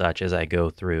rules and such as I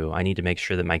go through. I need to make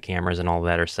sure that my cameras and all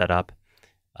that are set up,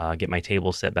 get my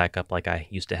table set back up like I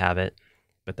used to have it.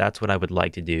 But that's what I would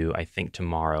like to do, I think,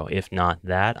 tomorrow. If not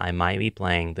that, I might be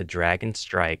playing the Dragon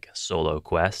Strike solo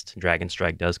quest. Dragon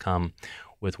Strike does come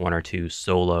with 1 or 2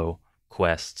 solo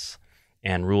quests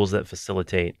and rules that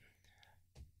facilitate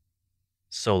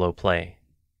solo play.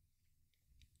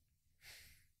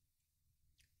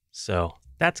 So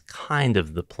that's kind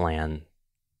of the plan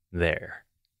there.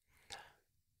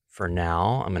 For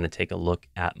now, I'm going to take a look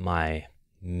at my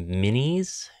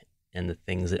minis and the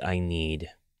things that I need.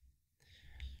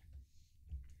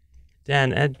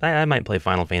 And I might play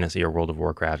Final Fantasy or World of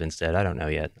Warcraft instead. I don't know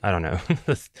yet. I don't know.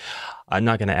 I'm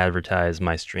not going to advertise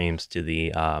my streams to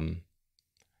the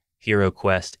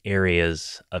HeroQuest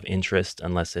areas of interest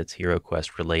unless it's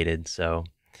HeroQuest related. So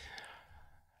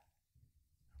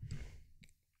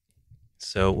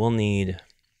we'll need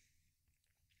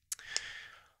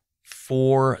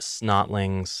 4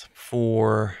 Snotlings,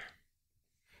 4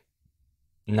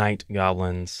 Night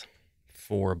Goblins,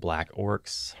 4 Black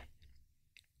Orcs.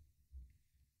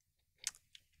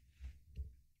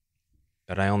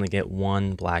 But I only get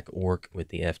 1 Black Orc with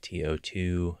the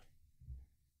FTO2.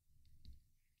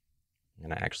 I'm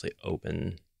going to actually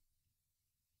open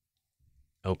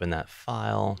that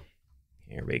file.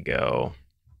 Here we go.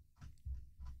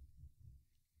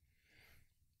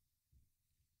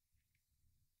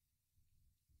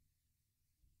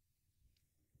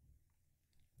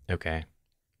 Okay.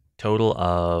 Total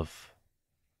of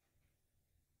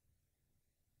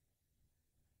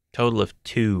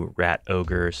 2 Rat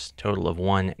Ogres, total of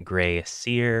 1 Grey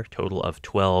Seer, total of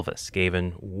 12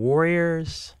 Skaven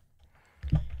Warriors,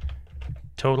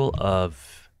 total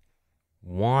of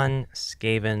 1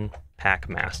 Skaven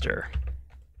Packmaster.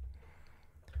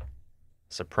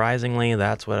 Surprisingly,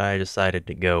 that's what I decided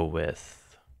to go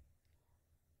with.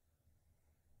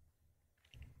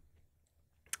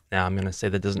 Now, I'm going to say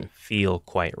that doesn't feel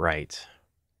quite right,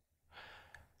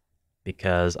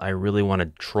 because I really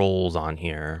wanted trolls on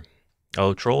here.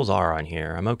 Oh, trolls are on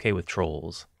here. I'm okay with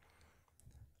trolls.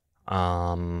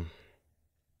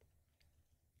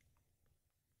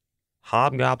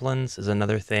 Hobgoblins is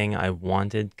another thing I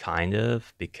wanted, kind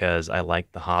of, because I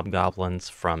like the Hobgoblins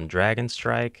from Dragon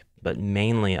Strike, but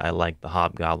mainly I like the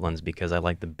Hobgoblins because I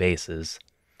like the bases.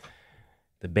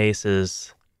 The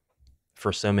bases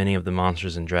for so many of the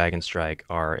monsters in Dragon Strike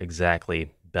are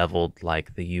exactly beveled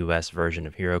like the US version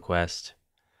of HeroQuest.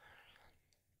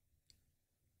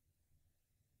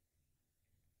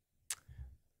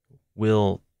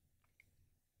 We'll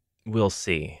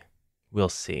see. We'll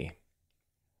see.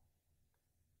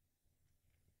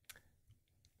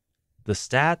 The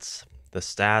stats,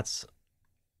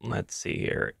 let's see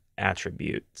here.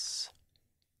 Attributes.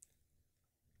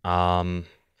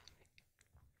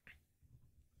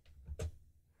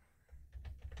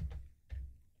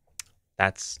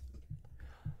 That's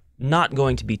not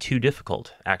going to be too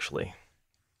difficult, actually.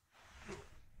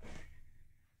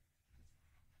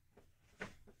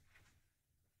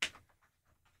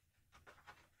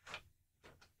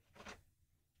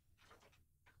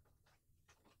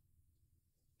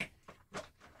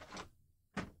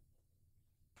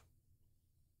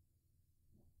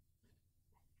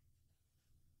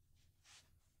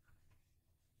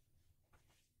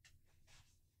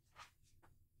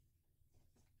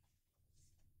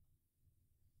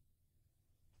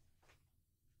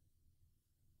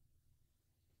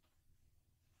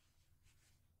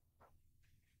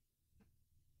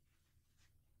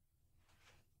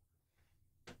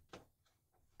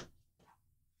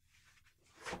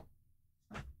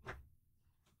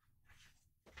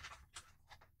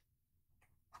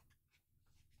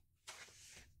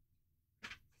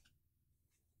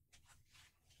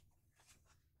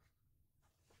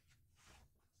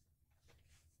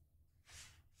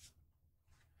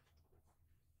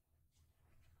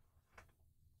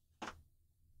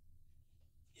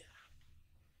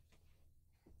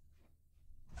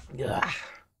 Yeah.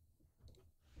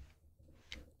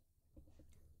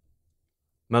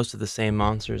 Most of the same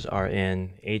monsters are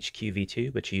in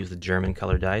HQV2, but you use the German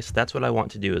color dice. That's what I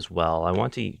want to do as well. I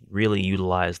want to really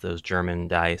utilize those German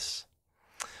dice.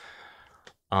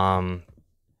 And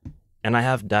I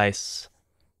have dice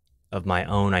of my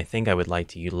own I think I would like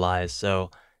to utilize.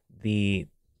 So the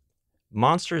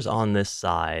monsters on this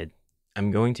side,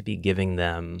 I'm going to be giving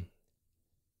them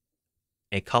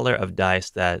a color of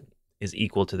dice that is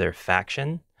equal to their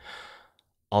faction.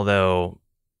 Although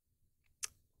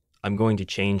I'm going to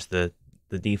change the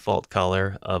default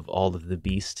color of all of the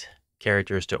beast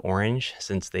characters to orange,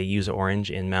 since they use orange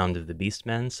in Mound of the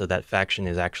Beastmen, so that faction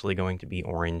is actually going to be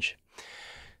orange.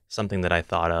 Something that I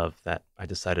thought of that I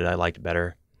decided I liked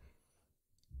better.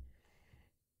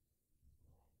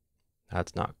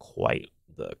 That's not quite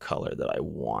the color that I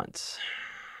want.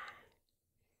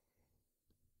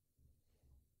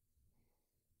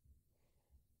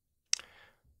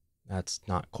 That's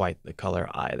not quite the color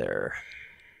either.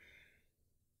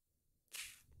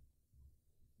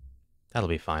 That'll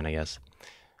be fine, I guess.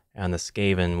 And the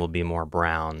Skaven will be more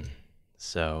brown.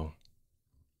 So,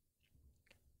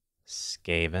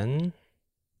 Skaven.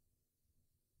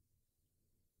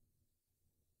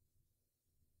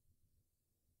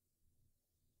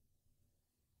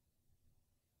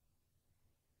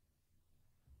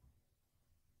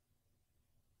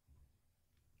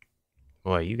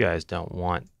 Boy, you guys don't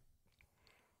want...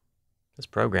 This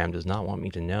program does not want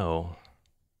me to know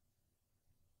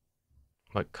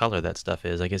what color that stuff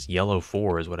is. I guess yellow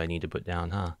 4 is what I need to put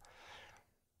down, huh?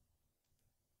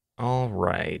 All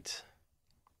right.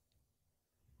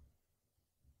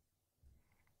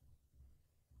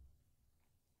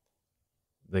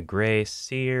 The gray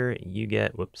seer, you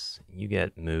get, whoops, you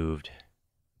get moved.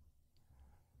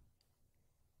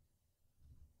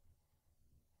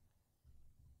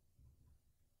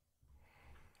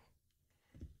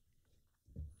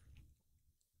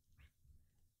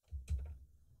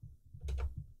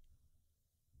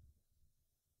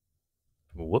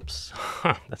 Whoops,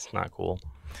 that's not cool.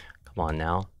 Come on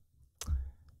now.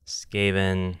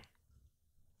 Skaven,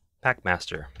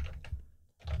 Packmaster.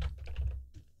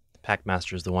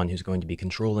 Packmaster is the one who's going to be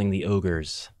controlling the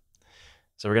ogres.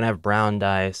 So we're going to have brown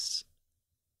dice,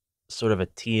 sort of a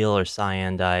teal or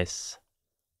cyan dice,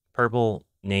 purple,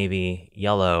 navy,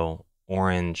 yellow,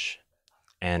 orange,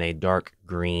 and a dark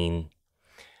green.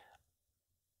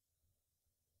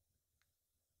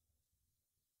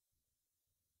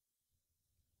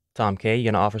 Tom K, you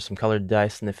going to offer some colored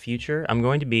dice in the future? I'm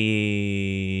going to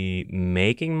be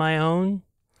making my own.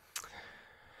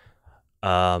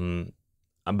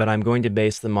 But I'm going to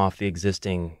base them off the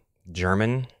existing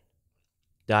German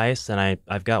dice, and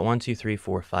I've got 1, 2, 3,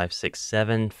 4, 5, 6,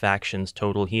 7 factions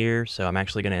total here, so I'm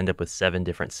actually going to end up with 7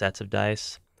 different sets of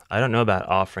dice. I don't know about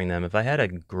offering them. If I had a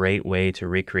great way to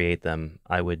recreate them,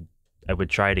 I would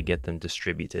try to get them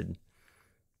distributed.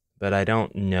 But I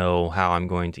don't know how I'm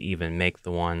going to even make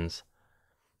the ones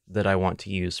that I want to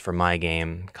use for my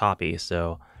game copy,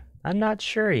 so I'm not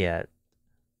sure yet.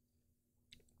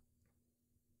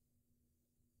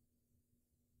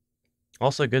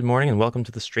 Also, good morning and welcome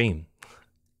to the stream.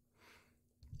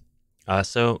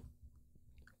 So,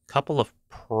 couple of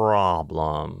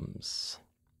problems.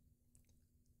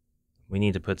 We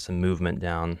need to put some movement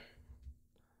down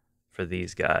for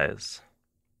these guys.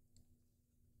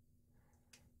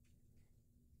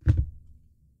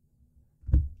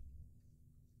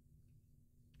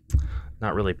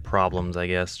 Not really problems, I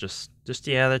guess. Just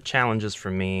yeah, the challenges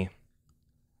for me.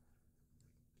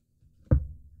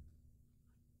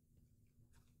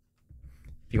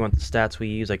 If you want the stats we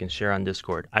use, I can share on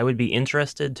Discord. I would be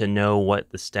interested to know what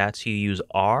the stats you use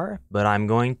are, but I'm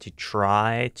going to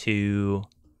try to...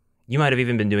 You might have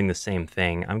even been doing the same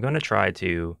thing. I'm going to try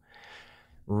to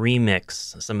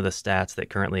remix some of the stats that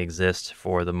currently exist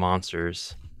for the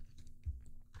monsters.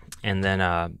 And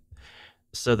then,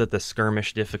 so that the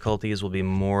skirmish difficulties will be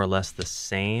more or less the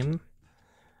same.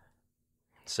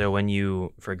 So when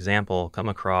you, for example, come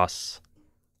across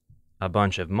a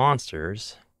bunch of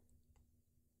monsters...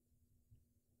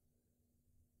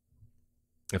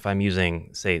 If I'm using,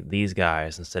 say, these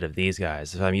guys instead of these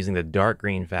guys, if I'm using the dark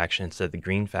green faction instead of the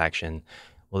green faction,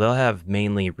 well, they'll have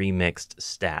mainly remixed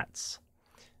stats.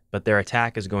 But their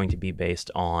attack is going to be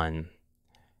based on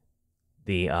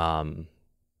the,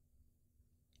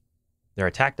 their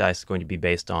attack dice is going to be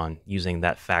based on using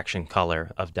that faction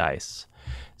color of dice.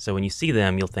 So when you see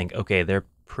them, you'll think, okay, they're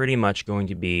pretty much going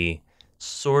to be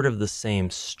sort of the same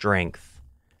strength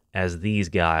as these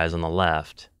guys on the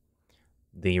left,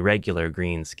 the regular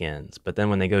green skins. But then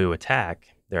when they go to attack,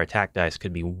 their attack dice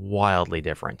could be wildly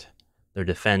different. Their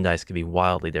defend dice could be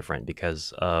wildly different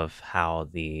because of how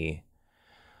the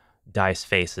dice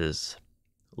faces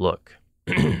look.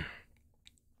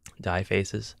 Die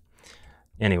faces?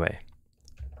 Anyway,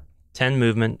 10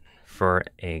 movement for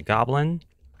a goblin.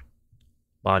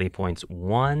 Body points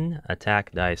 1,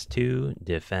 attack dice 2,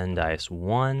 defend dice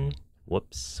 1.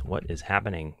 Whoops, what is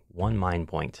happening? 1 mind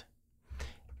point.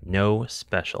 No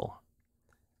special.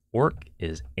 Orc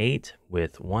is 8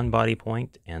 with 1 body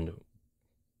point and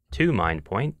 2 mind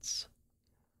points.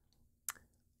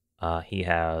 He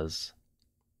has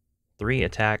 3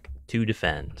 attack, 2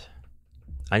 defend.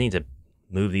 I need to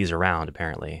move these around,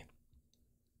 apparently.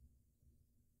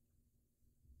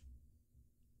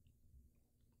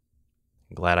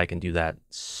 I'm glad I can do that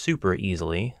super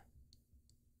easily.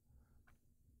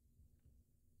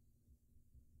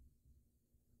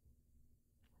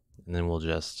 And then we'll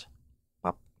just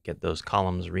get those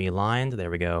columns realigned.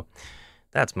 There we go.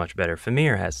 That's much better.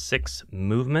 Famir has 6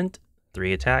 movement,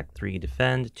 3 attack, 3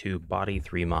 defend, 2 body,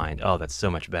 3 mind. Oh, that's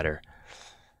so much better.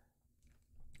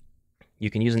 You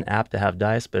can use an app to have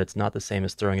dice, but it's not the same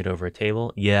as throwing it over a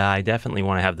table. Yeah, I definitely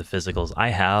want to have the physicals. I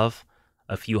have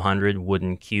a few hundred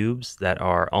wooden cubes that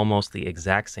are almost the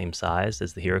exact same size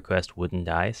as the HeroQuest wooden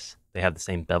dice. They have the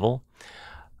same bevel.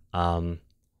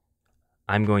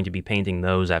 I'm going to be painting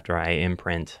those after I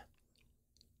imprint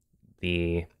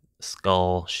the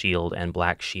skull shield and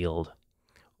black shield,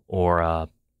 or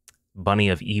bunny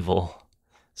of evil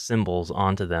symbols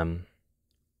onto them.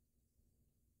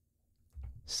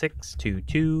 6, 2,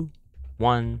 2,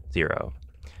 1, 0.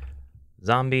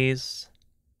 Zombies.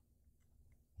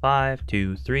 5,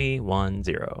 2, 3, 1,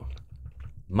 0.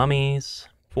 Mummies.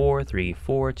 4, 3,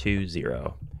 4, 2,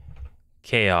 0.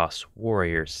 Chaos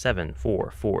Warrior 7,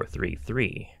 4, 4, 3,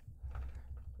 3.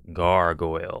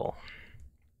 Gargoyle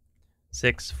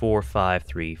 6, 4, 5,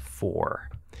 3, 4.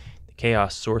 The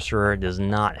Chaos Sorcerer does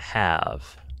not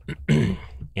have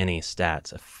any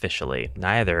stats officially.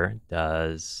 Neither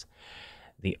does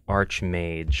the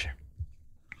Archmage.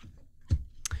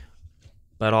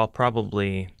 But I'll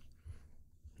probably...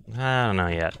 I don't know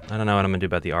yet. I don't know what I'm going to do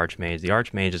about the Archmage. The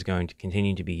Archmage is going to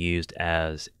continue to be used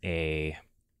as a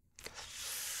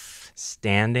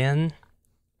stand-in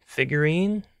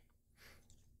figurine.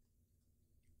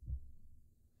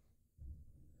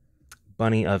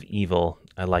 Bunny of Evil.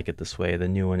 I like it this way. The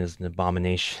new one is an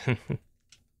abomination.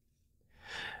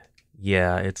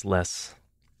 Yeah, it's less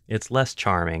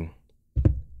charming.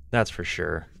 That's for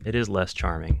sure. It is less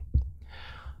charming.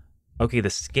 Okay, the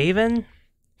Skaven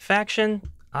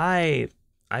faction,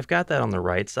 I've got that on the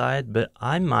right side, but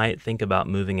I might think about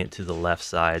moving it to the left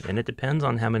side, and it depends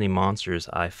on how many monsters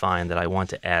I find that I want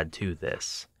to add to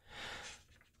this.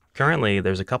 Currently,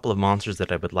 there's a couple of monsters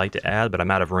that I would like to add, but I'm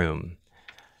out of room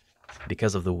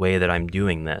because of the way that I'm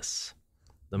doing this.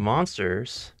 The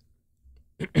monsters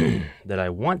that I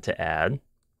want to add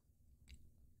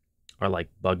are like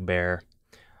Bugbear.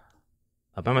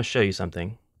 I'm going to show you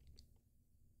something.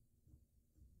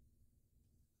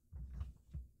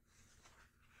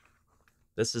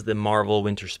 This is the Marvel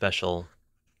Winter Special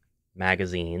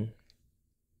magazine.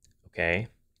 Okay.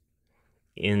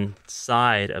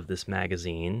 Inside of this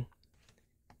magazine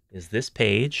is this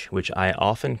page, which I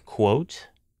often quote.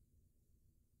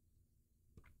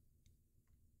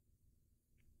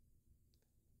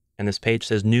 And this page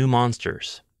says new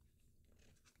monsters.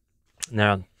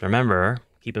 Now, remember,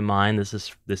 keep in mind this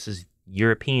is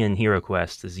European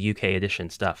HeroQuest, this is UK edition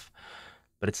stuff.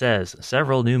 But it says,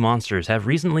 several new monsters have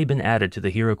recently been added to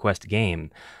the HeroQuest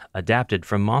game, adapted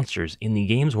from monsters in the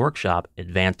Games Workshop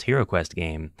Advanced HeroQuest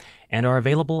game, and are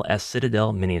available as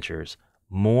Citadel miniatures.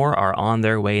 More are on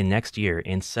their way next year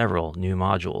in several new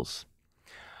modules.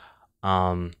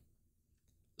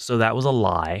 So that was a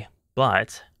lie,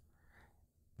 but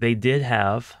they did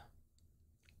have,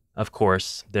 of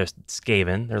course, their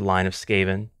Skaven, their line of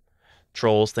Skaven,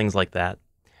 trolls, things like that.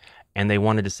 And they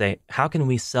wanted to say, how can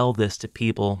we sell this to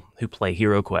people who play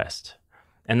HeroQuest?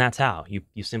 And that's how.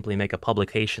 You simply make a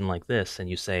publication like this and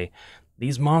you say,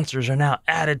 these monsters are now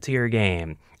added to your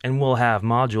game, and we'll have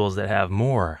modules that have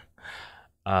more.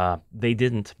 They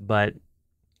didn't, but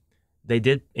they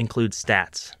did include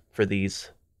stats for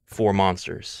these 4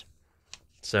 monsters.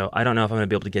 So I don't know if I'm going to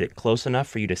be able to get it close enough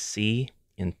for you to see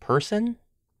in person.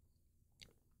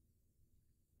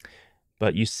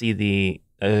 But you see the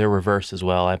reverse as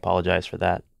well. I apologize for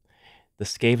that. The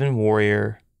Skaven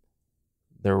Warrior,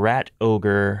 the Rat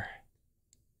Ogre,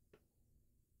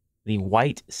 the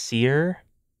White Seer,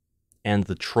 and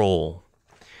the Troll.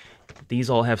 These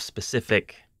all have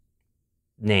specific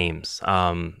names.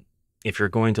 If you're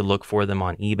going to look for them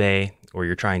on eBay, or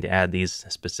you're trying to add these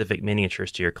specific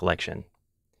miniatures to your collection.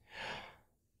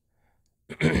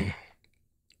 The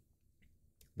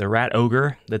Rat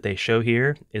Ogre that they show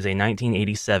here is a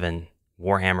 1987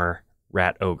 Warhammer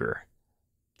Rat Ogre.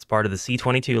 It's part of the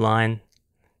C22 line.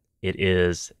 It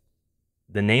is,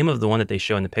 the name of the one that they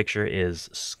show in the picture is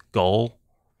Skull.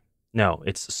 No,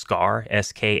 it's Scar,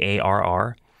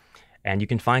 S-K-A-R-R. And you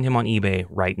can find him on eBay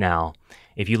right now.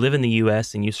 If you live in the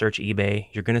US and you search eBay,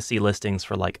 you're going to see listings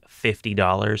for like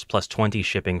 $50 plus 20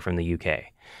 shipping from the UK.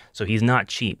 So he's not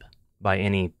cheap by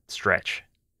any stretch,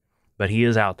 but he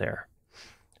is out there.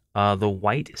 The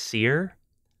White Seer,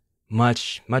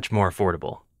 much more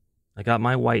affordable. I got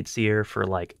my White Seer for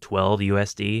like 12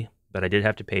 USD, but I did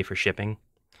have to pay for shipping.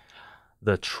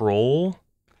 The Troll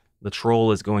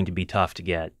is going to be tough to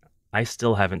get. I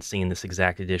still haven't seen this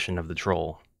exact edition of the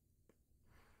Troll.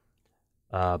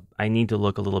 I need to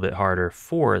look a little bit harder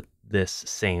for this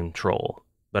same Troll,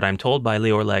 but I'm told by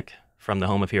Leorlek from the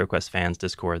Home of HeroQuest Fans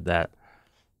Discord that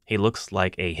he looks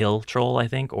like a hill troll, I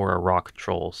think, or a rock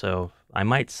troll, so I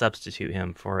might substitute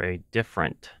him for a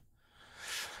different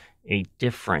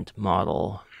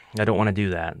model. I don't want to do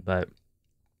that, but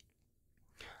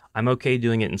I'm okay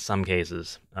doing it in some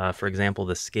cases. For example,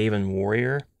 the Skaven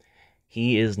Warrior,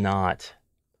 he is not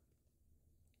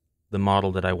the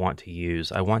model that I want to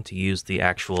use. I want to use the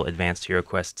actual Advanced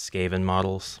HeroQuest Skaven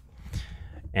models,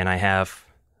 and I have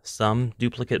some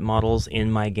duplicate models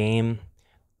in my game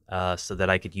so that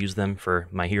I could use them for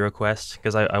my HeroQuest,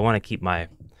 because I want to keep my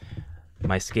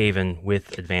Skaven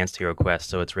with Advanced HeroQuest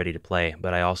so it's ready to play,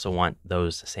 but I also want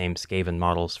those same Skaven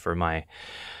models for my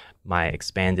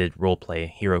expanded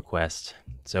roleplay HeroQuest.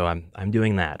 So I'm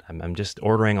doing that. I'm just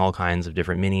ordering all kinds of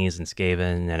different minis and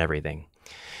Skaven and everything.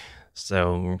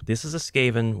 So this is a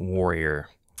Skaven Warrior,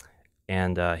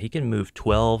 and he can move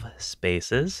 12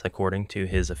 spaces according to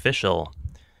his official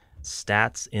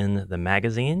stats in the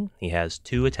magazine. He has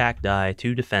 2 attack die,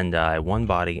 2 defend die, 1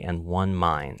 body, and 1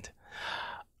 mind.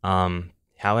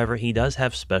 However, he does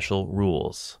have special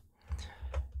rules.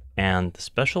 And the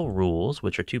special rules,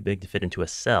 which are too big to fit into a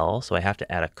cell, so I have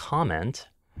to add a comment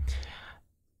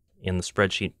in the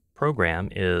spreadsheet program,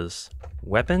 is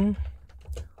weapon.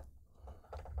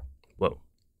 Whoa.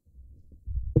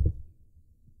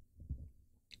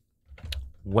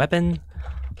 Weapon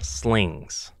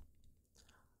slings.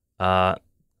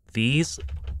 These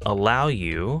allow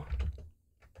you,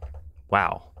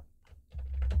 wow,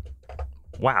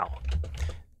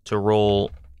 to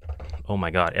roll, oh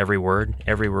my god, every word,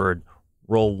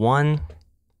 roll 1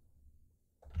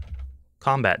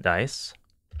 combat dice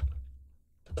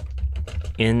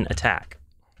in attack.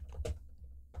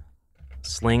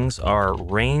 Slings are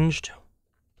ranged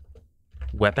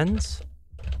weapons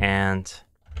and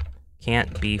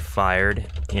can't be fired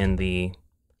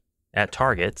at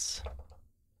targets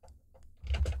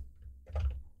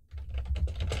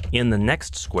in the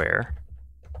next square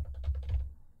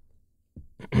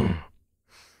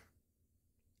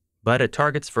but it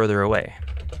targets further away.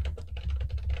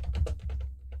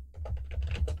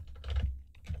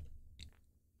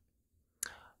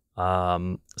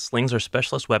 Slings are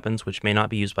specialist weapons which may not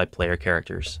be used by player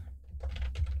characters.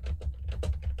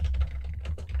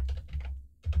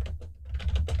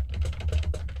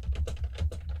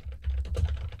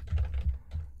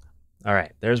 All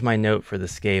right, there's my note for the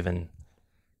Skaven.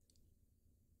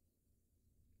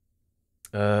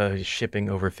 Shipping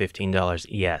over $15.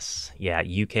 Yes. Yeah,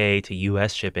 UK to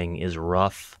US shipping is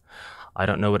rough. I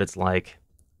don't know what it's like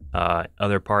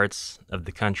other parts of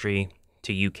the country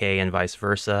to UK and vice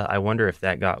versa. I wonder if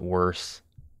that got worse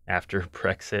after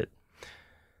Brexit.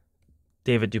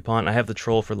 David DuPont, I have the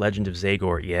troll for Legend of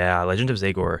Zagor. Yeah, Legend of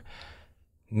Zagor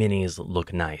minis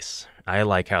look nice. I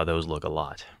like how those look a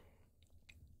lot.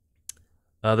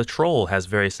 The troll has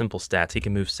very simple stats. He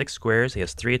can move 6 squares, he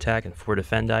has 3 attack and 4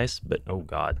 defend dice, but oh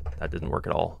god, that didn't work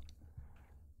at all.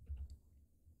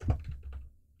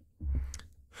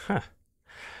 Huh.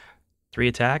 3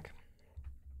 attack,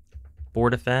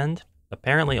 4 defend,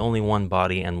 apparently only 1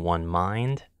 body and 1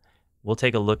 mind. We'll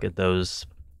take a look at those,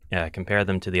 compare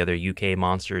them to the other UK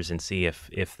monsters and see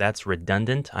if that's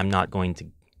redundant. I'm not going to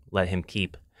let him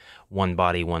keep 1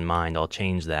 body, 1 mind. I'll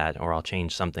change that, or I'll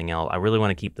change something else. I really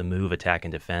want to keep the move, attack,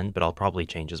 and defend, but I'll probably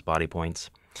change his body points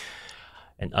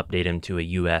and update him to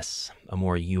a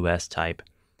more US type.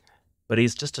 But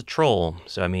he's just a troll,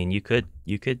 so I mean, you could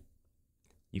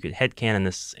headcanon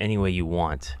this any way you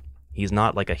want. He's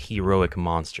not like a heroic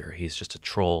monster. He's just a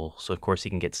troll, so of course he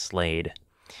can get slayed.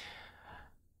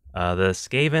 The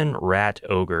Skaven Rat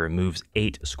Ogre moves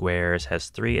 8 squares, has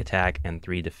 3 attack and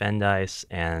 3 defend dice,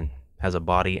 and has a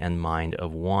body and mind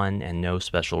of 1 and no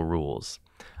special rules.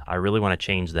 I really want to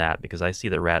change that because I see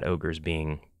the Rat Ogres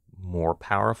being more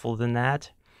powerful than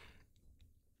that.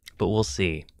 But we'll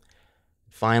see.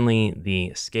 Finally,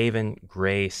 the Skaven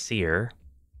Grey Seer.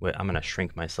 Wait, I'm going to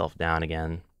shrink myself down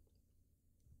again.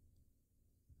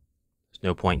 There's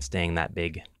no point staying that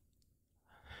big.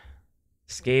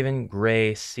 Skaven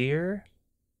Grey Seer.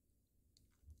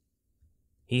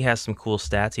 He has some cool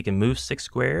stats. He can move 6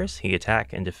 squares. He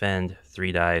attack and defend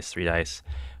 3 dice, 3 dice.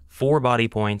 4 body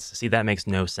points. See, that makes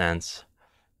no sense.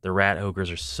 The Rat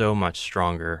Ogres are so much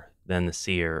stronger than the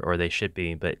Seer, or they should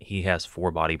be, but he has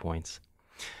 4 body points.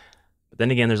 But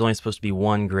then again, there's only supposed to be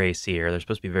 1 Grey Seer. They're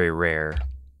supposed to be very rare.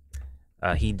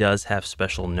 He does have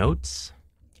special notes.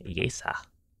 Yesa.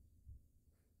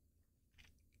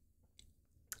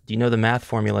 Do you know the math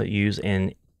formula you use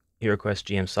in HeroQuest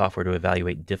GM software to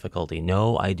evaluate difficulty?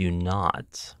 No, I do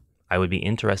not. I would be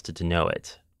interested to know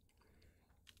it.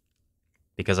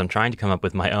 Because I'm trying to come up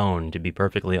with my own, to be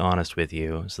perfectly honest with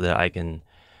you, so that I can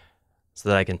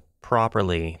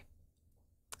properly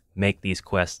make these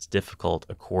quests difficult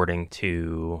according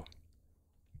to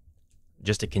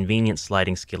just a convenient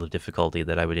sliding scale of difficulty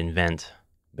that I would invent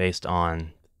based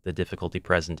on the difficulty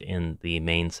present in the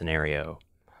main scenario.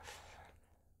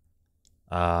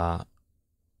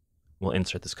 We'll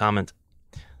insert this comment.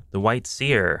 The White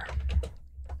Seer,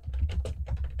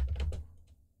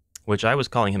 which I was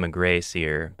calling him a Gray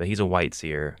Seer, but he's a White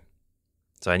Seer,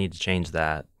 so I need to change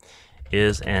that,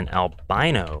 is an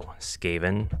albino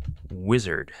Skaven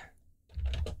wizard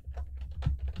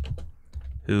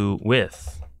who,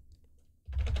 with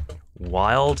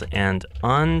wild and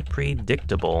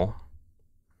unpredictable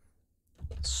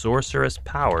sorcerous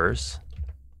powers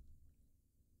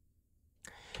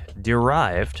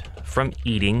derived from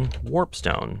eating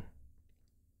warpstone,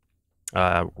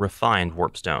 refined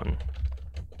warpstone.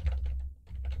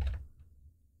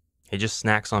 He just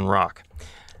snacks on rock.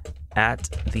 At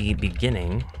the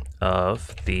beginning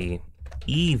of the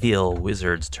evil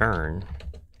wizard's turn,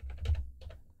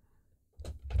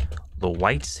 the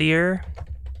White Seer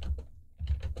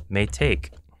may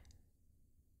take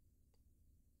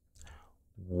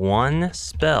 1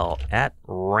 spell at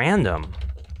random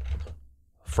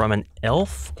from an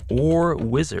elf or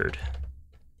wizard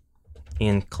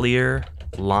in clear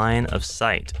line of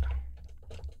sight.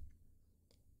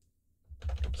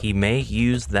 He may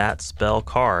use that spell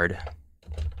card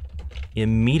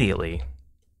immediately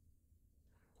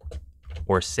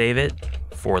or save it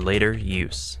for later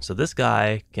use. So this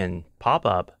guy can pop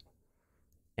up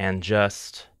and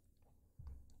just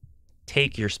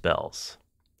take your spells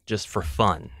just for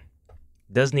fun.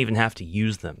 Doesn't even have to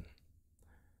use them.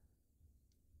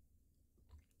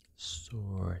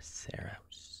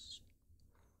 Sorceros.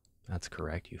 That's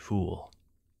correct, you fool.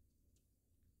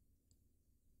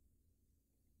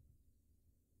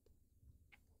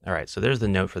 All right, so there's the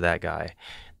note for that guy.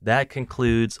 That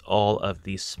concludes all of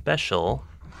the special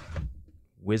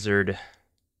wizard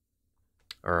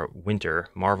or Winter,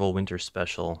 Marvel Winter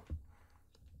Special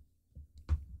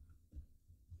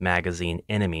magazine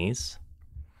enemies,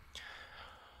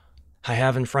 I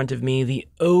have in front of me the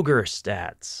Ogre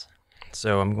stats.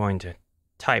 So I'm going to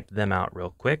type them out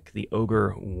real quick. The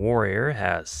Ogre Warrior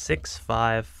has 6,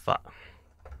 5, 5.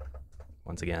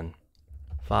 Once again,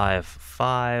 5,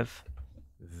 5,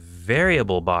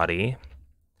 variable body,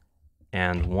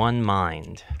 and 1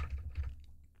 mind.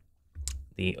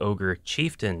 The Ogre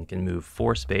Chieftain can move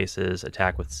 4 spaces,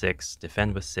 attack with 6,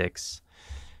 defend with 6,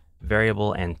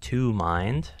 variable and 2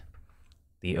 mind.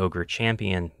 The Ogre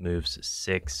Champion moves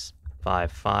 6,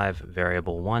 5, 5,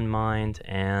 variable 1 mind,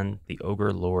 and the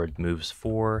Ogre Lord moves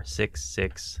 4, 6,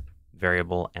 6,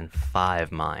 variable and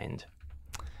 5 mind.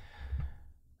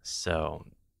 So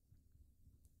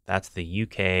that's the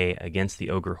UK against the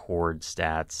Ogre Horde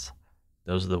stats.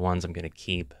 Those are the ones I'm going to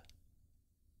keep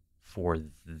for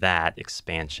that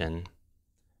expansion.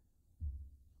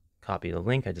 Copy the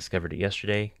link. I discovered it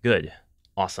yesterday. Good.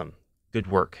 Awesome. Good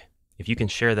work. If you can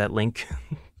share that link,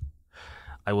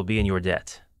 I will be in your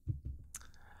debt.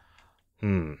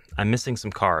 I'm missing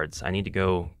some cards. I need to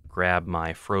go grab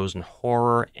my Frozen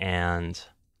Horror and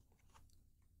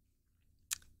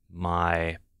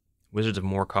my Wizards of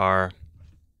Morcar.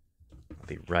 I'll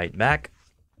be right back.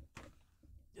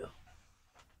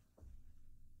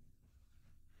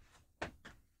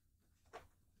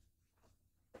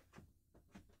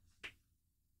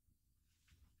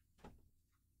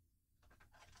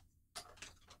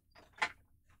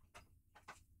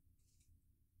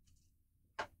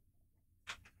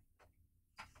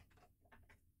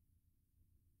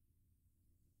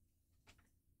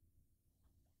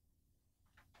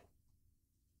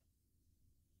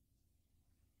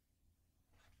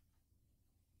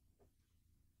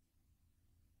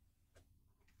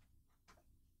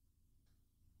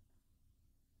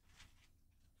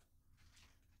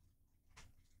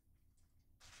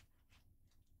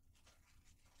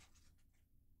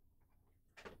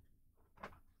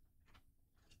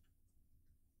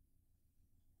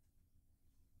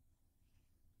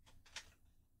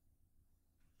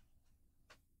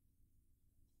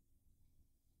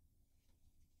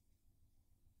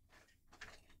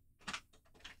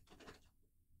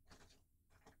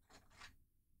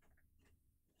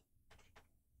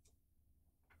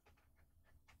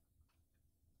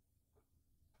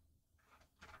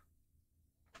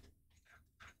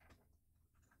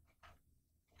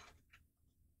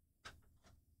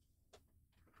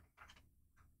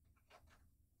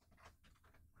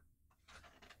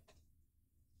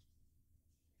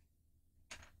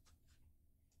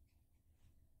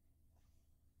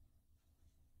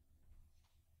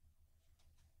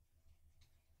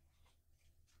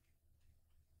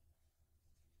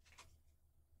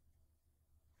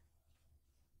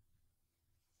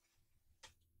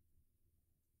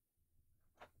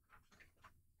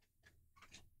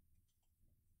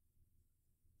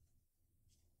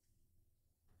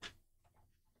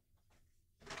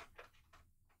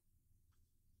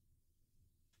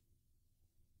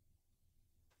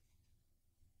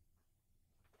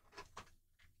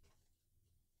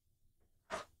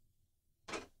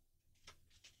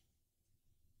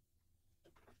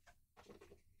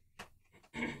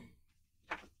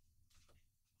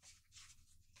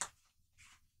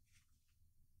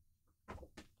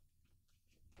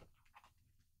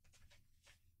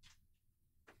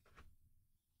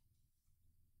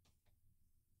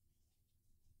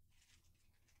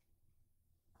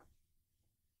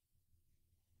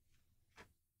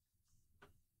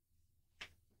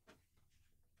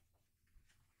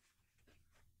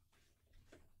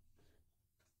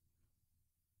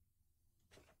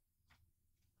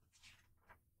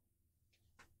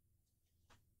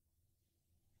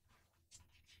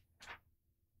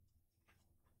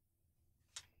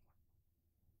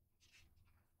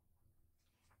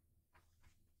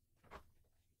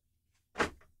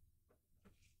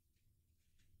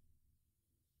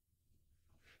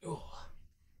 Oh.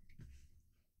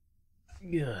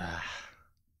 Yeah.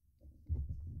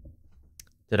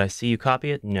 Did I see you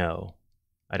copy it? No.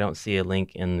 I don't see a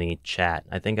link in the chat.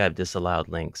 I think I've disallowed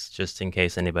links just in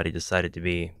case anybody decided to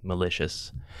be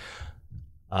malicious.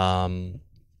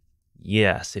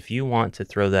 Yes, if you want to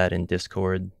throw that in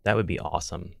Discord, that would be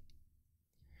awesome.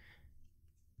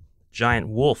 Giant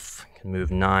Wolf can move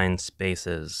 9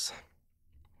 spaces.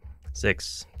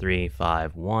 6, 3,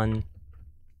 5, 1.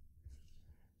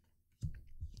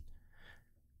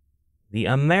 The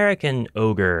American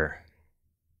Ogre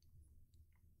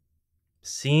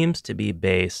seems to be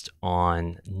based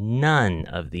on none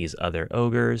of these other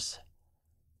ogres.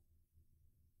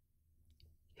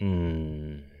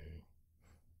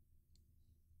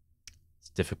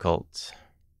 difficult.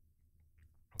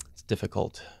 It's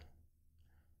difficult.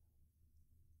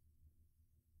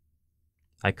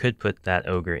 I could put that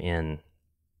ogre in,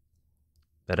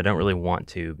 but I don't really want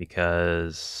to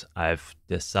because I've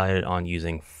decided on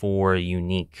using 4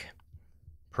 unique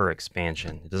per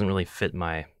expansion. It doesn't really fit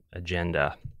my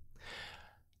agenda.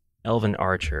 Elven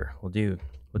Archer. We'll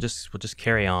just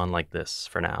carry on like this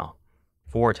for now.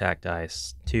 4 attack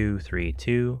dice. 2, 3,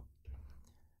 2.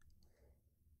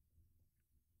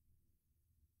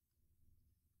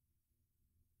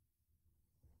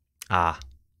 Ah.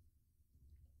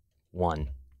 1.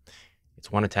 It's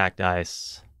 1 attack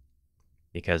dice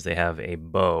because they have a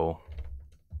bow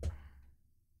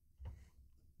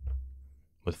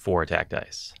with 4 attack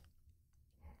dice.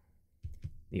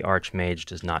 The Archmage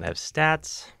does not have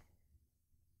stats.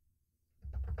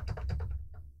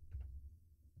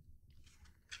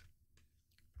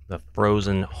 The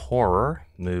Frozen Horror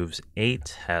moves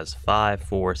 8, has 5,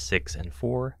 4, 6, and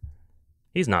 4.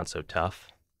 He's not so tough.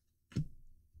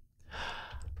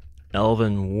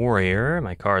 Elven Warrior,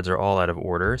 my cards are all out of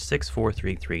order. 6, 4,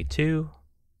 3, 3, 2.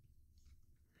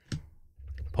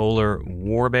 Polar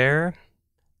Warbear,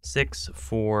 6,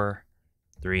 4,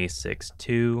 3, 6,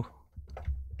 2.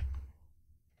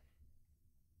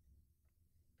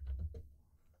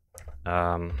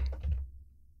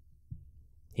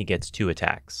 He gets 2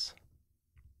 attacks.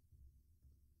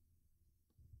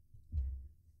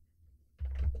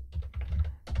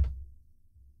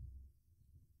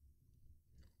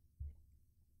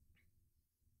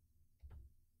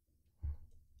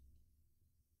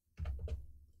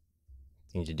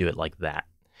 You need to do it like that.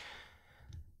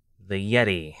 The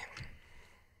Yeti.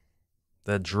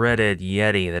 The dreaded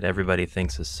Yeti that everybody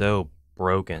thinks is so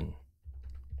broken.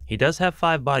 He does have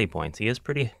 5 body points. He is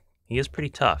pretty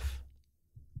tough.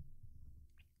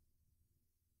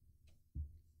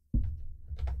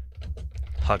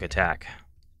 Hug attack.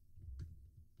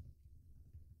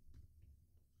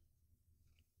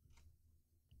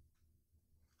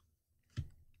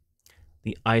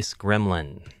 The Ice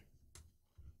Gremlin.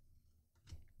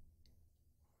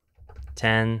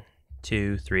 10,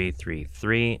 2, 3, 3,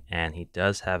 3, and he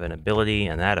does have an ability,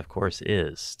 and that, of course,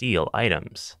 is steal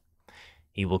items.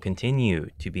 He will continue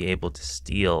to be able to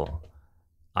steal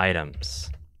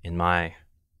items in my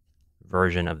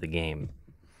version of the game.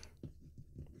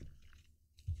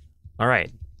 All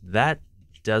right, that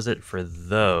does it for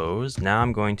those. Now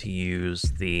I'm going to use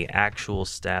the actual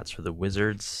stats for the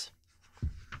wizards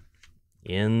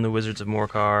in the Wizards of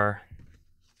Morcar.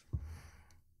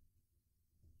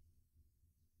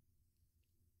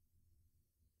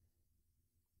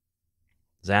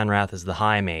 Zanrath is the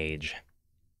High Mage.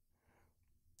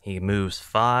 He moves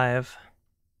 5.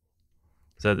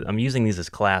 So I'm using these as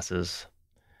classes,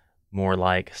 more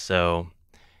like. So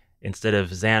instead of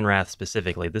Zanrath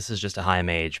specifically, this is just a High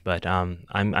Mage. But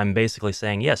I'm basically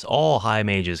saying, yes, all High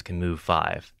Mages can move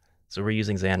 5. So we're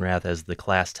using Zanrath as the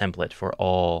class template for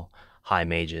all High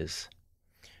Mages.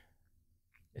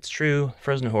 It's true,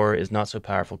 Frozen Horror is not so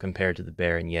powerful compared to the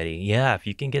Bear and Yeti. Yeah, if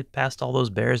you can get past all those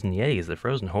Bears and Yetis, the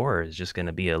Frozen Horror is just going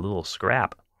to be a little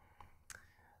scrap.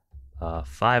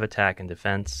 5 attack and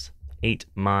defense, 8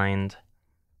 mind,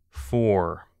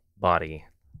 4 body.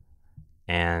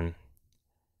 And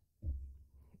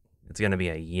it's going to be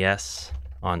a yes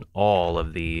on all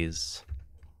of these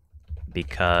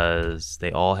because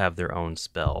they all have their own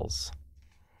spells.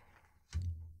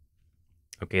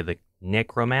 Okay, the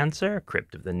Necromancer,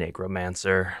 Crypt of the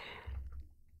Necromancer.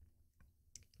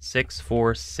 6,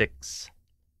 4, 6,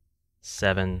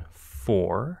 7,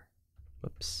 4.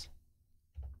 Whoops.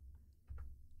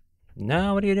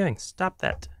 No, what are you doing? Stop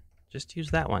that. Just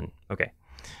use that one. Okay.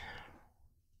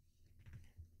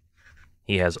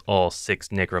 He has all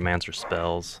 6 Necromancer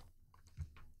spells.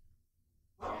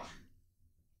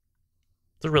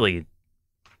 It's a really,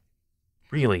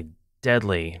 really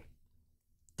deadly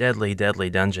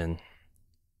dungeon.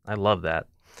 I love that.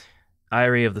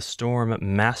 Eyrie of the Storm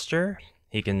Master.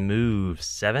 He can move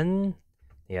 7.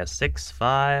 He has 6,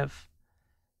 5,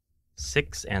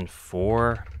 6, and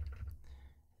 4.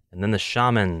 And then the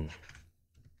Shaman.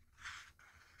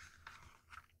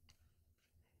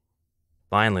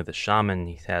 Finally, the Shaman.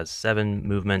 He has 7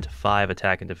 movement, 5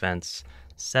 attack and defense,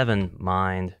 7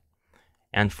 mind,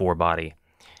 and 4 body.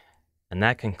 And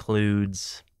that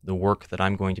concludes the work that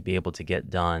I'm going to be able to get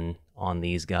done on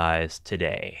these guys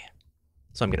today.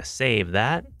 So I'm going to save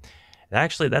that.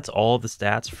 Actually, that's all the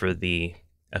stats for the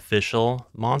official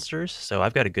monsters. So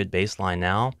I've got a good baseline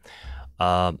now.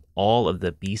 All of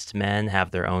the Beastmen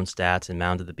have their own stats, and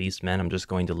Mound of the Beastmen, I'm just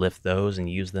going to lift those and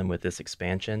use them with this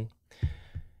expansion.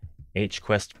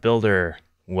 HQuest Builder,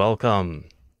 welcome.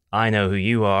 I know who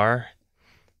you are.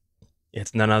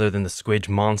 It's none other than the Squidge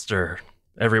monster.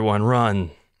 Everyone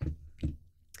run.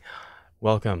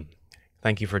 Welcome.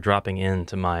 Thank you for dropping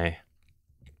into my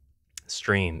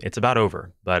stream. It's about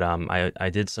over, but I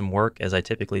did some work, as I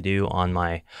typically do, on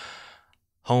my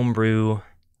homebrew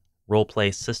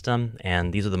roleplay system,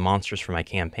 and these are the monsters for my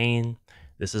campaign.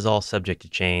 This is all subject to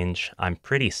change. I'm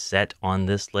pretty set on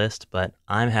this list, but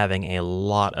I'm having a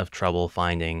lot of trouble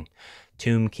finding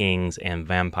Tomb Kings and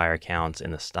Vampire Counts in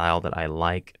the style that I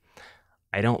like.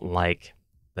 I don't like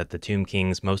that the Tomb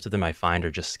Kings, most of them I find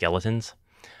are just skeletons,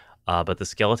 but the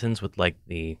skeletons with like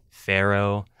the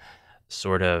pharaoh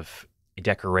sort of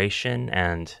decoration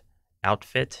and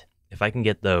outfit, if I can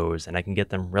get those and I can get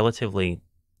them relatively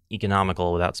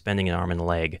economical without spending an arm and a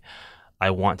leg,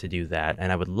 I want to do that.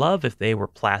 And I would love if they were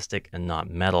plastic and not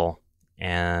metal.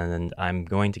 And I'm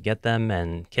going to get them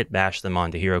and kit bash them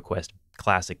onto HeroQuest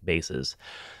classic bases.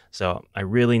 So I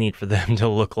really need for them to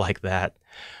look like that.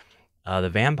 The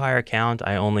vampire count,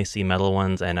 I only see metal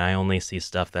ones, and I only see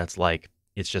stuff that's like,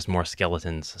 it's just more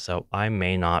skeletons. So I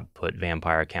may not put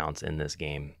vampire counts in this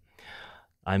game.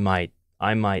 I might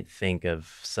think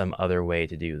of some other way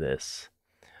to do this.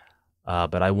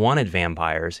 But I wanted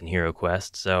vampires in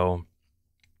HeroQuest, so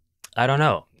I don't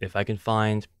know if I can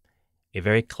find a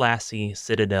very classy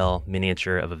Citadel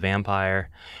miniature of a vampire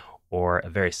or a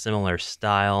very similar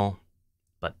style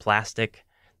but plastic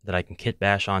that I can kit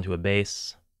bash onto a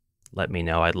base. Let me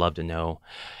know. I'd love to know.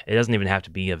 It doesn't even have to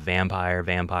be a vampire.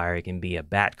 It can be a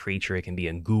bat creature. It can be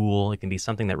a ghoul. It can be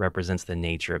something that represents the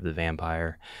nature of the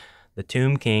vampire. The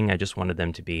Tomb King, I just wanted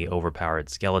them to be overpowered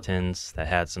skeletons that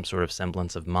had some sort of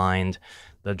semblance of mind.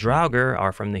 The Draugr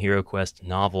are from the HeroQuest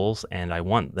novels, and I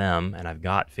want them, and I've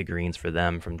got figurines for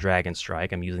them from Dragon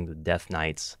Strike. I'm using the Death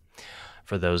Knights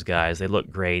for those guys. They look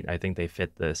great. I think they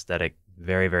fit the aesthetic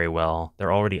very, very well.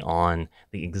 They're already on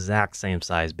the exact same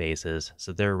size bases,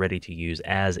 so they're ready to use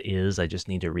as is. I just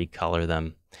need to recolor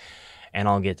them, and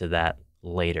I'll get to that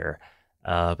later.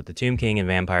 But the Tomb King and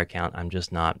Vampire Count, I'm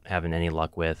just not having any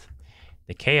luck with.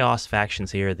 The Chaos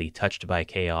factions here, the Touched by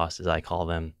Chaos, as I call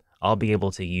them, I'll be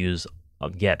able to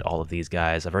get all of these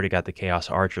guys. I've already got the Chaos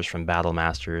Archers from Battle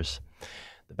Masters.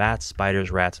 The Bats,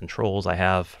 Spiders, Rats, and Trolls I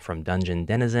have from Dungeon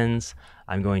Denizens.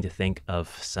 I'm going to think of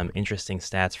some interesting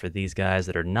stats for these guys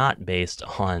that are not based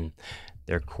on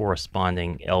their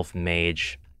corresponding Elf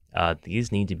Mage.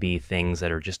 These need to be things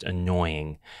that are just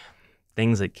annoying.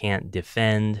 Things that can't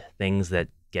defend, things that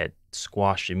get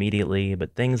squashed immediately,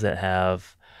 but things that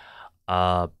have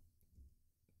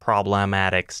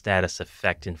problematic status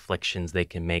effect inflictions they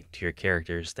can make to your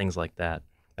characters, things like that.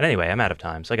 But anyway, I'm out of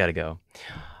time, so I gotta go.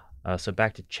 So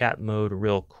back to chat mode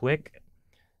real quick.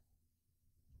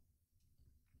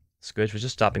 Squidge was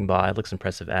just stopping by. Looks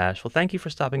impressive, Ash. Well, thank you for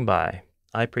stopping by.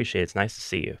 I appreciate it. It's nice to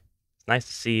see you. It's nice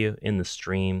to see you in the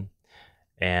stream.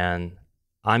 And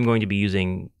I'm going to be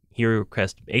using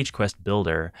HeroQuest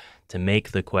Builder to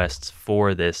make the quests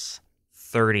for this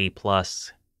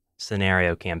 30+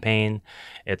 scenario campaign.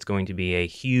 It's going to be a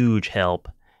huge help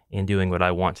in doing what I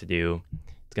want to do.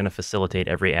 It's going to facilitate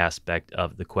every aspect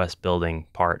of the quest building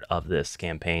part of this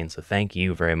campaign. So thank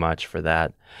you very much for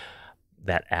that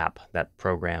app, that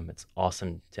program. It's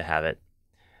awesome to have it.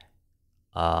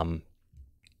 Of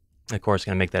course,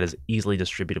 going to make that as easily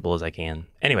distributable as I can.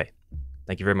 Anyway,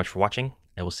 thank you very much for watching.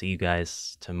 I will see you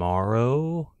guys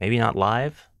tomorrow. Maybe not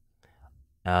live.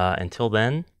 Until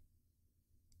then,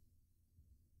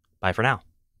 bye for now.